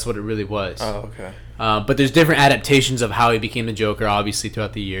was? That's what it really was. Oh, okay. But there's different adaptations of how he became the Joker, obviously,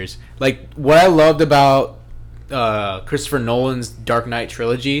 throughout the years. Like, what I loved about Christopher Nolan's Dark Knight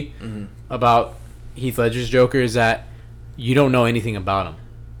trilogy about Heath Ledger's Joker is that you don't know anything about him.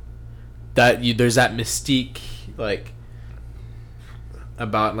 There's that mystique, like,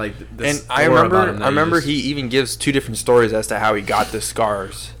 about like this. And I remember he even gives two different stories as to how he got the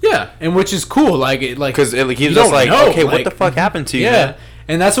scars. Yeah, and which is cool, because he was just like, okay, what the fuck happened to you? Yeah, man?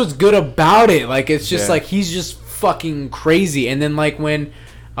 and that's what's good about it. Like, it's just like he's just fucking crazy. And then like when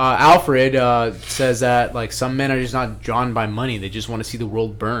Alfred says that like some men are just not drawn by money; they just want to see the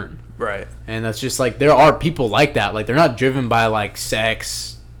world burn. Right. And that's just like there are people like that. Like, they're not driven by like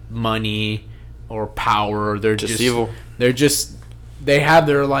sex, money, or power. They're just evil. They're just. They have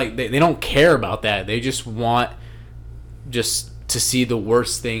their like they don't care about that. They just want just to see the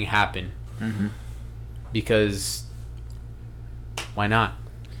worst thing happen. Because why not?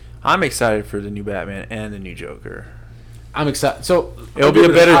 I'm excited for the new Batman and the new Joker. I'm excited. So it'll be a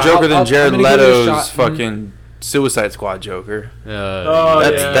better Joker than Jared Leto's fucking Suicide Squad Joker.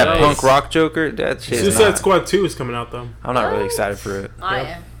 That punk rock Joker. That shit. Suicide Squad 2 is coming out though. I'm not really excited for it. I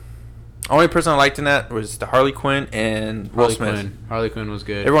am. Only person I liked in that was the Harley Quinn and Will Smith. Harley Quinn was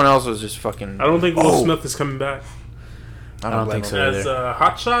good. Everyone else was just fucking... I don't think Will Smith is coming back. I don't think so as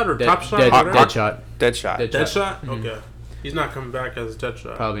Hot Shot or Top Shot? Deadshot. Deadshot? Okay. He's not coming back as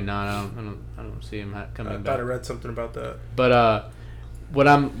Deadshot. Probably not. I don't see him coming back. I thought I read something about that. But what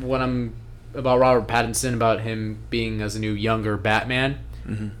I'm about Robert Pattinson, about him being as a new younger Batman,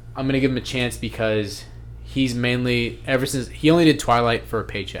 I'm gonna give him a chance because he's mainly he only did Twilight for a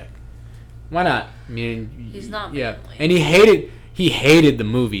paycheck. Why not? I mean, he's not. Yeah, and he hated the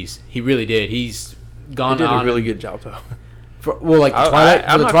movies. He really did. He's gone he did on a really good job though. Like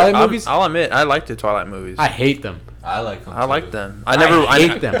the Twilight movies. I'll admit, I liked the Twilight movies. I hate them. I like them. I like them. I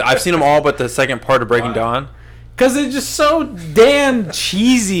hate them. I've seen them all, but the second part of Breaking Dawn. Because they're just so damn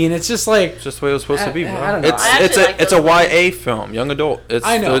cheesy, and it's just like... It's just the way it was supposed to be, bro. I don't know. It's a YA film, young adult.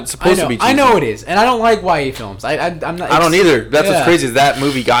 I know. It's supposed to be cheesy. I know it is, and I don't like YA films. I'm not. I don't either. That's what's crazy is that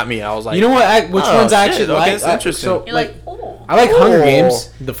movie got me. I was like... You know what? Which ones I actually like? It's interesting. You're like, oh. I like Hunger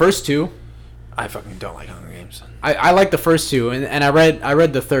Games, the first two. I fucking don't like Hunger Games. I like the first two, and I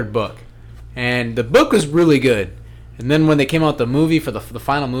read the third book. And the book was really good. And then when they came out the movie for the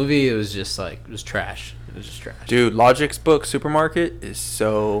final movie, it was just like, it was trash. It was just trash. Dude, Logic's book, Supermarket, is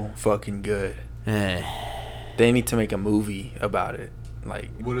so fucking good. They need to make a movie about it. Like,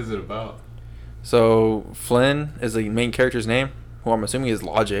 what is it about? So, Flynn is the main character's name, who I'm assuming is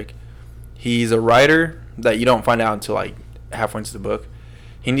Logic. He's a writer that you don't find out until, like, halfway into the book.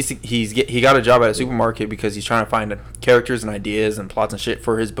 he got a job at a supermarket because he's trying to find characters and ideas and plots and shit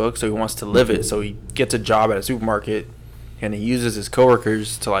for his book, so he wants to live it. So he gets a job at a supermarket, and he uses his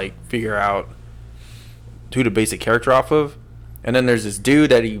coworkers to like figure out who to base a character off of. And then there's this dude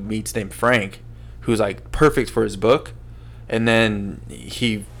that he meets named Frank, who's like perfect for his book. And then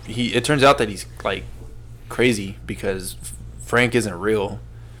he it turns out that he's like crazy because Frank isn't real.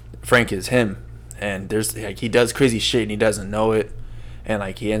 Frank is him, and there's like he does crazy shit and he doesn't know it. And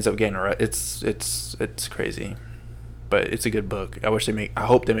like he ends up getting it's crazy, but it's a good book. I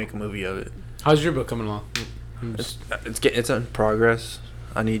hope they make a movie of it. How's your book coming along? It's in progress.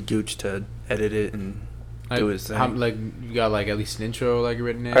 I need Gooch to edit it and do his thing. Like you got like at least an intro like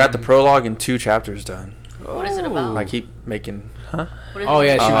written in. I got the prologue and 2 chapters done. What is it about? I keep making What is Oh it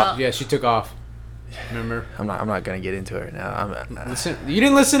yeah, about? she took off. Remember? I'm not gonna get into it right now. Listen, you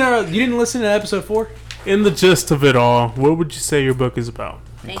didn't listen to episode 4? In the gist of it all, what would you say your book is about?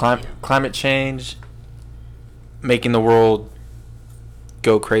 Thank you. Climate change, making the world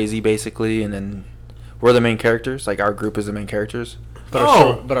go crazy, basically, and then we're the main characters. Like our group is the main characters. But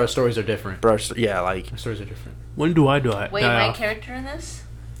our stories are different. But our Stories are different. When do I Wait, die my off? character in this?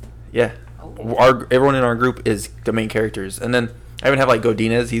 yeah. Everyone in our group is the main characters, and then I even have like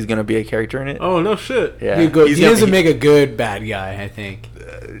Godinez. He's gonna be a character in it. Oh no shit! Yeah, He doesn't make a good bad guy, I think.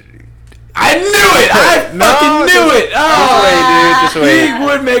 I knew it! fucking knew it! Just wait. He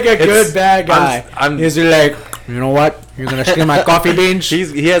would make a good bad guy. He's like, you know what? You're gonna steal my coffee beans. He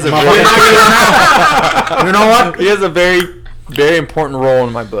has a You very, know what? he has a very, very important role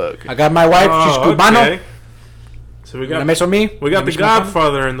in my book. I got my wife. She's Cubano. okay. So we Gonna got mess with me? we got the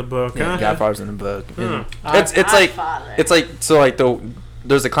Godfather in the book, Yeah, huh? Godfather's in the book. Hmm. And it's Godfather. like so like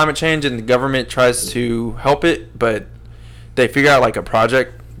there's a climate change and the government tries to help it, but they figure out like a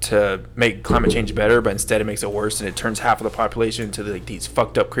project to make climate change better, but instead it makes it worse and it turns half of the population into like these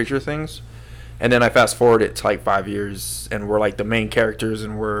fucked up creature things. And then I fast forward it to like 5 years and we're like the main characters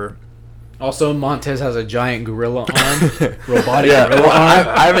and we're Also, Montez has a giant gorilla arm. Robotic yeah. gorilla Well, arm.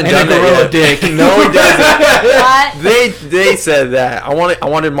 I haven't and done a that gorilla yet. dick. No, he doesn't. What? They said that. I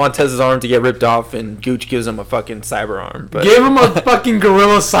wanted Montez's arm to get ripped off, and Gooch gives him a fucking cyber arm. But Give him a fucking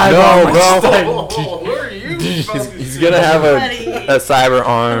gorilla side No, arm. bro. Where are you? he's gonna have Buddy. a cyber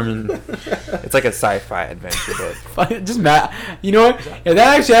arm, and it's like a sci-fi adventure. But Just mad. You know what? If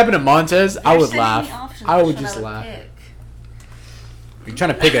that actually happened to Montez, I You're would sending me laugh. options I would which one just laugh. pick. You're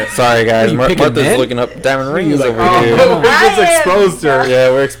trying to pick a. sorry, guys, You picking Martha's men? looking up diamond you rings like, over oh, here. come on. We just exposed her. Yeah,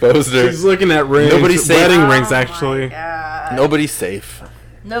 we're exposed her. She's looking at rings. Nobody's safe. Wedding Oh rings, my actually. God. Nobody's safe.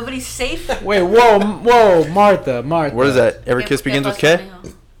 Nobody's safe. Wait, whoa, Martha. What is that? Every kiss begins with K?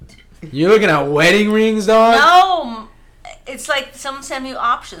 You're looking at wedding rings, dog? No, it's like someone sent me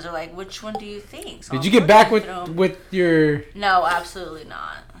options. They're like, which one do you think? So Did of you get course back I with throw- with your? No, absolutely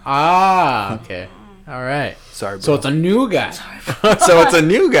not. Ah, okay. All right. Sorry, bro. So it's a new guy. So it's a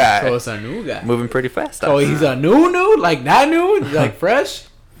new guy. So it's a new guy. Moving pretty fast. So he's a new, like not new, like fresh.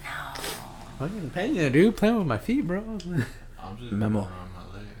 No. Fucking Pena, dude, playing with my feet, bro. I'm just Memo. moving around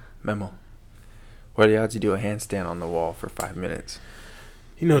my leg. Memo. What are the odds you do a handstand on the wall for 5 minutes?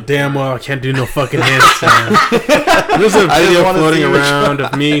 You know damn well I can't do no fucking handstand. There's a I just video wanna floating see which around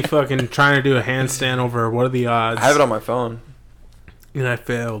of me fucking trying to do a handstand over what are the odds. I have it on my phone. And I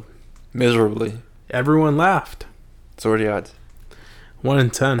failed. Miserably. Everyone laughed. So what are the odds? 1 in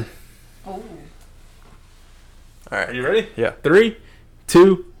 10. Oh. All Are right. you ready? Yeah. 3,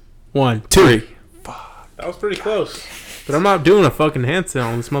 2, 1, 2. 3. That was pretty close. But I'm not doing a fucking handstand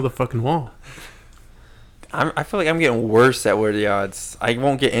on this motherfucking wall. I feel like I'm getting worse at what are the odds. I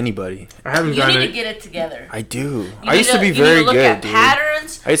won't get anybody. I haven't You gotten need it. to get it together. I do. You I used need to be you very need to look good, at dude.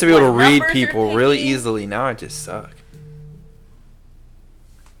 patterns. I used to be able to what read numbers you're people really picking. easily. Now I just suck.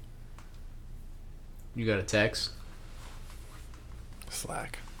 You got a text?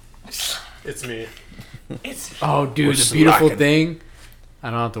 Slack. It's me. It's Oh, dude, We're the beautiful slacking. thing. I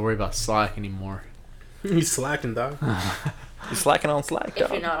don't have to worry about Slack anymore. He's slacking, dog. You slacking on Slack, if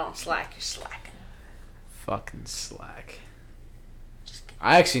dog. you're not on Slack, you're slacking. Fucking Slack.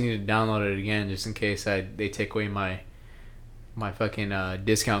 I actually need to download it again just in case they take away my fucking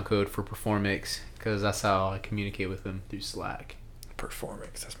discount code for Performix, because that's how I communicate with them, through Slack.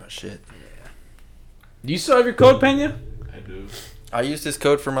 Performance. That's my shit. Do you still have your code, Pena? I do. I used this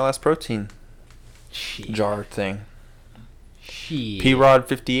code for my last protein Shit. jar thing. Shit. P-Rod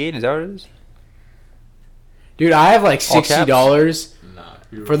 58. Is that what it is? Dude, I have like All caps? $60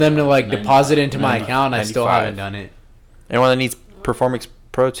 Nah. for them to like deposit into my 95. account. I still 95. haven't done it. Anyone that needs Performix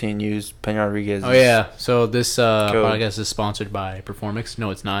protein, use Pena Rodriguez. Oh yeah. So this podcast is sponsored by Performix. No,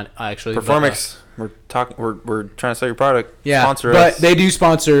 it's not actually. Performix. We're talking. We're trying to sell your product. Yeah, Sponsor but us. they do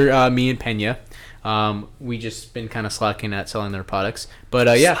sponsor me and Pena. We just been kind of slacking at selling their products.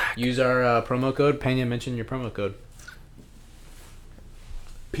 But yeah, use our promo code. Pena, mention your promo code.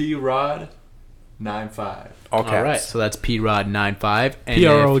 PROD95. All caps. All right, so that's PROD95. And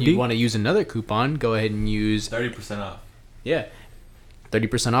PROD. if you want to use another coupon, go ahead and use 30% off.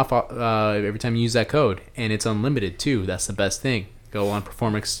 30% off every time you use that code, and it's unlimited too. That's the best thing. Go on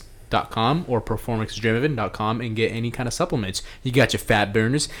performix.com or performixdriven.com and get any kind of supplements. You got your fat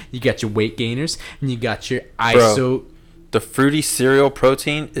burners, you got your weight gainers, and you got your ISO. The fruity cereal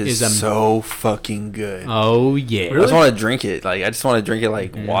protein is Is so fucking good. Oh yeah, I just want to drink it. Like I just want to drink it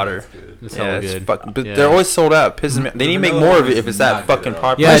like water. It's Yeah, hella it's good. fucking. But Yeah. they're always sold out. Pisses me. They need to make more of it if it's that Not good fucking at all.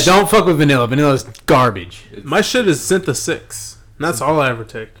 popular. Yeah, don't fuck with vanilla. Vanilla's garbage. My shit is Syntha 6. And that's all I ever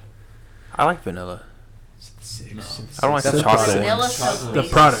take. I like vanilla. No. I don't like the That's chocolate Vanilla one. Simply. The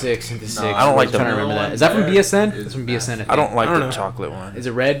product. Six into six. No, I don't like I'm the trying to remember vanilla that. Is that from one. BSN? It's It's from BSN. I don't like I don't the know. chocolate one. Is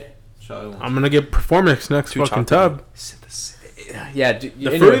it red? Chocolate one. I'm gonna get Performix next Too fucking chocolate. tub. Yeah. The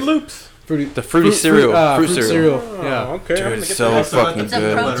Fruity Loops. The fruity cereal. Fruit cereal. Yeah. Okay. Dude, I'm gonna it's get so that. fucking It's a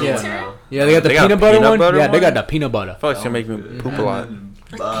good. protein Yeah. cereal? Yeah, they got the They got peanut butter peanut one. butter Yeah, they one? got the peanut butter. I feel like it's gonna make me poop a lot.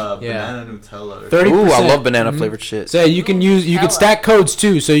 Yeah. Banana Nutella. 30%. Ooh, I love banana Mhm. flavored shit. So you can use you can Nutella. stack codes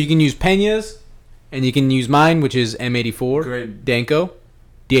too. So you can use Pena's, and you can use mine, which is M84 Great. Danko,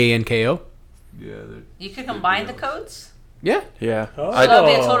 DANKO. Yeah. You could combine the codes? Yeah. Yeah. Oh. I, So it'll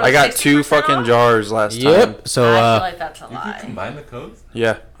be a total of I got 2 60% fucking off? jars last time. Yep. So I feel like that's a You can lie. combine the codes?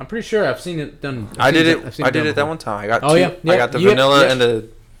 Yeah. I'm pretty sure I've seen it done. I did it. I've seen I did done it that before. one time. I got Oh, 2. yeah, yeah, I got the yep, vanilla yep. and the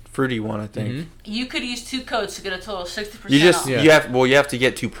fruity one, I think. Mhm. You could use 2 codes to get a total of 60% You just off. Yeah. you have to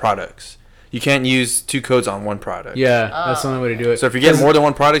get 2 products. You can't use 2 codes on one product. Yeah, that's the Oh. only way to do it. So if you get more than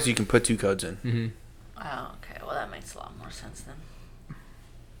one product, you can put 2 codes in. hmm Oh, okay. Well, that makes a lot more sense then.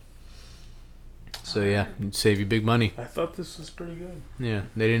 So yeah, it'd save you big money. I thought this was pretty good. Yeah,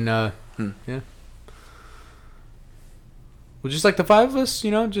 they didn't. Hmm. Yeah. Well, just like the 5 of us,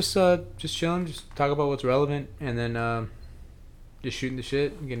 you know, just chilling, just talk about what's relevant, and then just shooting the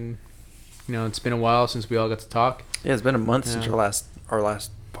shit. Getting, you know, it's been a while since we all got to talk. Yeah, it's been a month since Yeah. our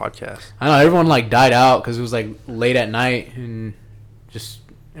last podcast. I know everyone like died out because it was like late at night and just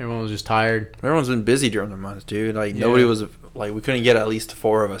everyone was just tired. Everyone's been busy during the month, dude. Like Yeah. nobody was like we couldn't get at least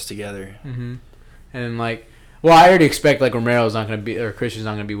 4 of us together. Mm-hmm. And like, well, I already expect like Romero's not gonna be or Christian's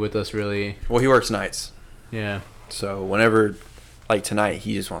not gonna be with us really. Well, he works nights, Yeah. so whenever, like tonight,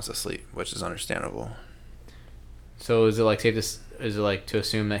 he just wants to sleep, which is understandable. So is it like safe to is it like to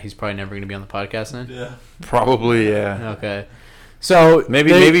assume that he's probably never gonna be on the podcast then? Yeah. Probably, yeah. Okay. So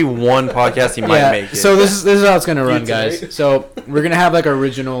Maybe one podcast he might make it. So this is how it's gonna run, Pizza, guys. right? So we're gonna have like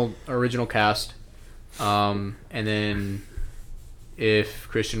original cast, and then if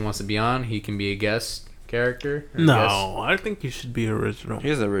Christian wants to be on, he can be a guest character. or No, I think you should be original. he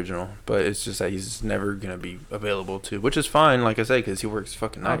is the original, but it's just that he's never gonna be available to, which is fine. Like I said, because he works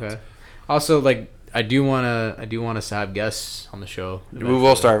fucking guest. nights. Okay. Also, like I do want us to have guests on the show. We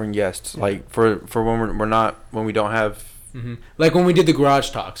will start having guests, like for when when we don't have. Hmm. Like when we did the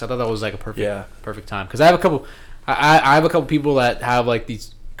garage talks, I thought that was like a Yeah. perfect time because I have a couple. I have a couple people that have like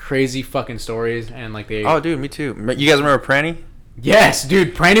these crazy fucking stories and like they. Oh, dude, me too. You guys remember Pranny? Yes,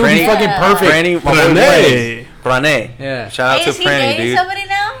 dude, Pranny would be Pranny- fucking Yeah. perfect. Pranny, my boy Pranay. Pranay. Yeah. Shout out Hey, to is he Pranny, dating dude. somebody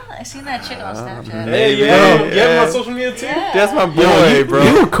now? I seen that chick on Snapchat. Hey, Hey, yeah, yeah, yeah. get him on social media too. Yeah. That's my boy, Yo, bro.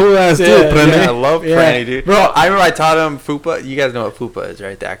 You a cool ass dude, Yeah, Pranay. I love Yeah. Pranny, dude. Bro, I remember I taught him FUPA. You guys know what FUPA is,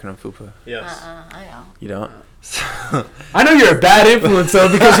 right? The acronym FUPA. Yes. I know. You don't? I know you're a bad influence though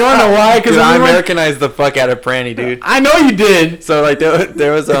because you wanna know why? Because Dude, I Americanized the fuck out of Pranny, dude. I know you did, So like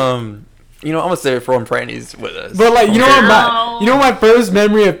there was you know, I'm gonna say it from Pranny's with us. but like you know Wow. what my first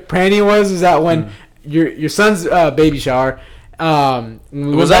memory of Pranny was is that when your son's baby shower, when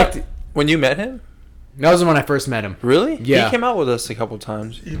we was went back that when you met him? that was when I first met him. Really? Yeah. He came out with us a couple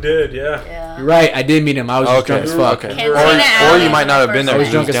times. You did, yeah. Yeah. You're right, I did meet him. I was just drunk as fuck. Okay. Cantina Or Alley you might was not the have been first there. I was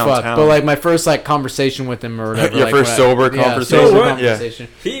time. drunk as fuck, downtown. but like my first like conversation with him or whatever. Your like, first when sober yeah, conversation? sober Yeah. conversation.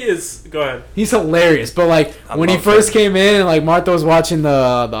 He is. Go ahead. He's hilarious, but like I when he love first him. came in and like Martha was watching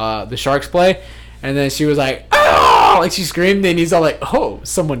the Sharks play, and then she was like, "Oh!" Like she screamed, and he's all like, "Oh,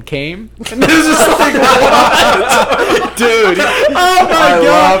 someone came!" And it was just like, "What?" Dude, Oh my I god!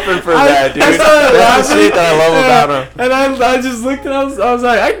 love him for that, dude. I started That's the laughing. shit that I love Yeah. about him. And I just looked and I was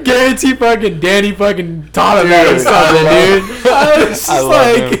like, I guarantee fucking Danny fucking taught him that or Dude, something, I love- dude. I was just I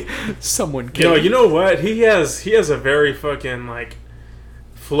love like, someone came. You know what? He has a very fucking like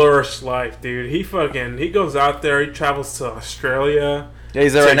flourished life, dude. He goes out there. He travels to Australia. Yeah,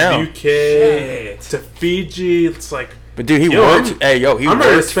 he's there right now. UK to Fiji. It's like, But dude, he Yo, worked. Hey, yo, he I'm worked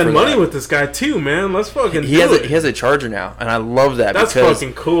ready to spend for money that. with this guy too, man. Let's fucking He do has it. he has a Charger now, and I love that. That's because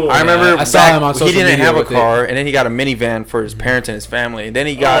fucking cool. I remember I saw him on he social didn't media have a with it. car, and then he got a minivan for his parents and his family. And then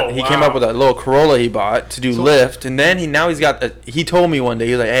he Oh, came wow. up with a little Corolla he bought to do Lyft, and then he's got he told me one day,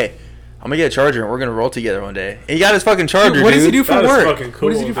 he was like, hey, I'm gonna get a Charger and we're gonna roll together one day. And he got his fucking Charger. Dude, what does he do for That is work? fucking cool,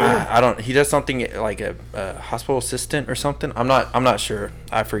 What does he do for dude. work? I don't. He does something like a hospital assistant or something. I'm not sure.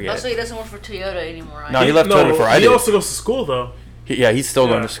 I forget. Also, he doesn't work for Toyota anymore. No, he left Toyota before I He did. also goes to school though. He's still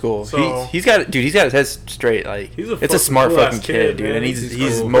going Yeah, to school. so- He's got his head straight. Like He's a it's a fucking smart cool-ass fucking kid, kid, dude, man. and he's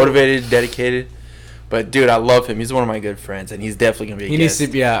He's cool. motivated, dedicated. But dude, I love him. He's one of my good friends, and he's definitely gonna be a He needs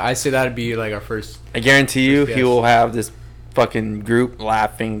guest. to. Yeah, I say that'd be like our first. I guarantee you, First he guest. will have this fucking group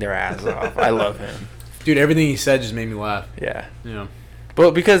laughing their ass off. I love him. Dude, everything he said just made me laugh. Yeah. You know.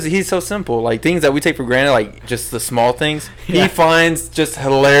 But because he's so simple, like things that we take for granted, like just the small things, Yeah. he finds just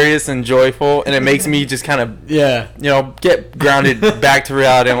hilarious and joyful, and it makes me just kind of, Yeah. get grounded back to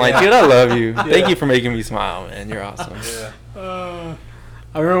reality. I'm like, Yeah. dude, I love you. Thank you for making me smile, man. You're awesome. I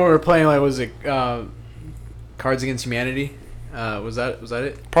remember we were playing Cards Against Humanity. Was that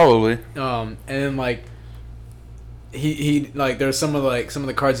it? Probably. And then he like there's some of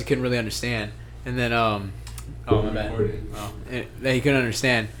the cards he couldn't really understand, and then oh my bad, that he couldn't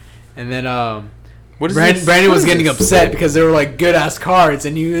understand, and then What is Brandon was getting upset because they were like good ass cards,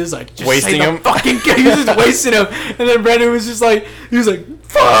 and he was like just Wasting say the them? fucking he was just wasting them, and then Brandon was just like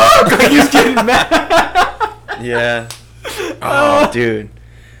fuck, like he was getting mad. Yeah. Oh, dude.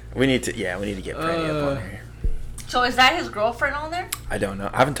 We need to get Brandy up on here. So is that his girlfriend on there? I don't know.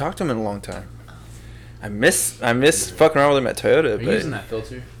 I haven't talked to him in a long time. I miss fucking around with him at Toyota, Are you but using that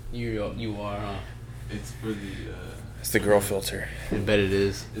filter? You are, huh? It's for the. it's the girl filter. I bet it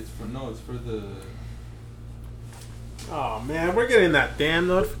is. It's for the. Oh man, we're getting that damn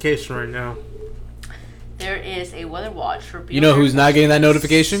notification right now. There is a weather watch for. You know who's not getting that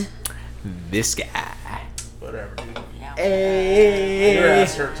notification? This guy. Whatever, dude. Yeah. Your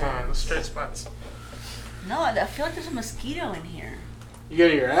ass hurts on the straight spots. No, I feel like there's a mosquito in here. You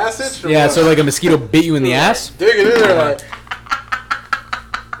getting your ass itched? or Yeah, what? so like a mosquito bit you in the ass. Digging in there like.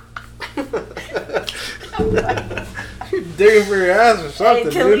 You're digging for your ass or Hey, something,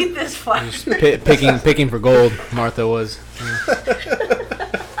 delete dude. this file. Picking for gold. Martha was.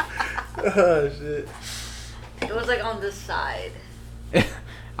 Oh shit. It was like on this side.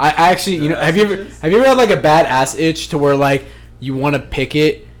 I actually, have you ever had like a bad ass itch to where like you want to pick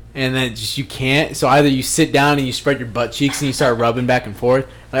it and then just you can't? So either you sit down and you spread your butt cheeks and you start rubbing back and forth.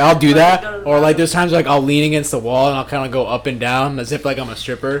 Like I'll do that, or like there's times like I'll lean against the wall and I'll kind of go up and down as if like I'm a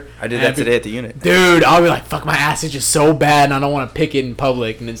stripper. I did And that I'd be- today at the unit. Dude, I'll be like, fuck, my ass is just so bad and I don't want to pick it in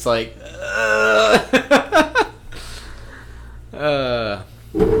public, and it's like,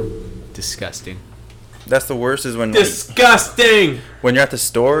 disgusting. That's the worst is when Disgusting. when you're at the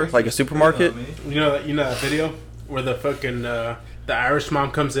store, like a supermarket. You know that video where the fucking the Irish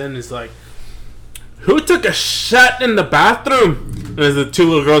mom comes in and is like, "Who took a shit in the bathroom?" And the two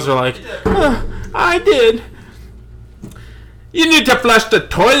little girls are like, "I did." You need to flush the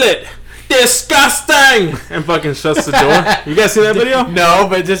toilet. Disgusting. And fucking shuts the door. You guys see that video? No,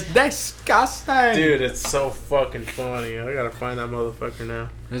 but just disgusting. Dude, it's so fucking funny. I gotta find that motherfucker now.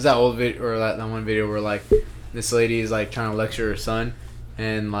 There's that old video, or that one video where like this lady is like trying to lecture her son,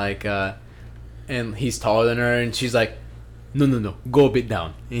 and like and he's taller than her, and she's like, no, go a bit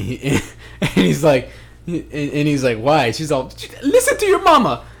down, and he's like, and he's like, why? She's all, listen to your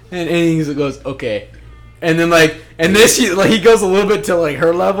mama, and he goes, okay. And then and then she he goes a little bit to like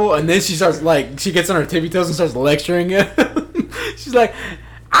her level, and then she starts she gets on her tippy toes and starts lecturing him. She's like,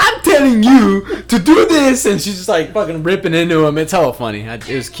 I'm telling you to do this, and she's just like fucking ripping into him. It's hella funny. It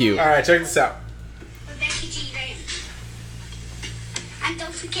was cute. Alright, check this out. Becky G then. And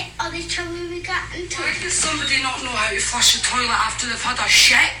don't forget all the trouble we got into. Why does somebody not know how to flush a toilet after they've had a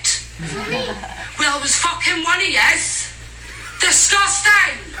shit? Well, it was fucking one of yes.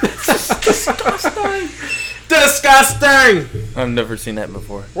 Disgusting! Disgusting! I've never seen that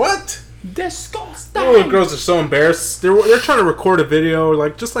before. What? Disgusting. The little girls are so embarrassed. They're trying to record a video,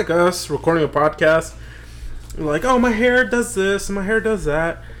 like just like us recording a podcast. They're like, oh, my hair does this, and my hair does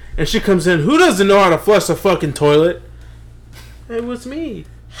that. And she comes in, who doesn't know how to flush a fucking toilet? It was me.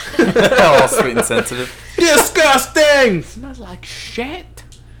 All sweet and sensitive. Disgusting! Smells like shit.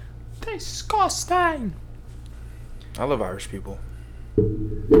 Disgusting. I love Irish people. I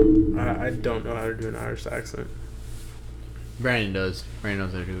don't know how to do an Irish accent. Brandon does. Brandon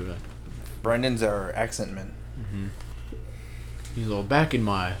knows how to do that. Brendan's our accent man. He's all back in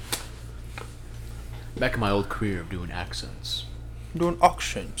my old career of doing accents. Doing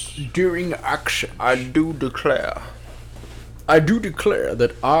auctions. During action, I do declare. I do declare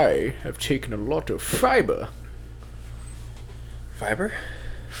that I have taken a lot of fiber. Fiber?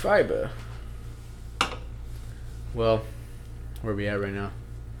 Fiber. Well, where are we at right now?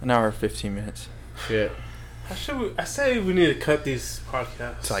 An hour 15 minutes. Shit. I say we need to cut these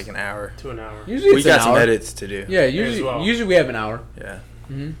podcasts. It's like an hour. to an hour. Usually We it's got an some hour. edits to do. Yeah, as usually well. usually we have an hour. Yeah.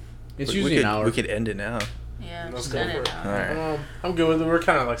 Mm-hmm. It's We usually could, an hour. We could end it now. Yeah, Let's just go done for it it. now. All right. I'm good with it. We're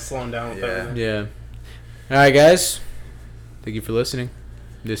kind of like slowing down with Yeah. everything. Yeah. All right, guys. Thank you for listening.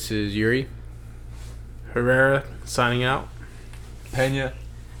 This is Yuri. Herrera signing out. Pena.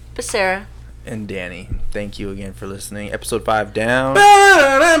 But Sarah. And Danny, thank you again for listening. Episode 5 down.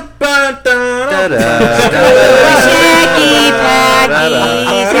 Shaky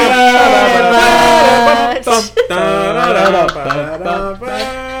Packies in the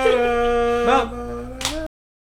butts.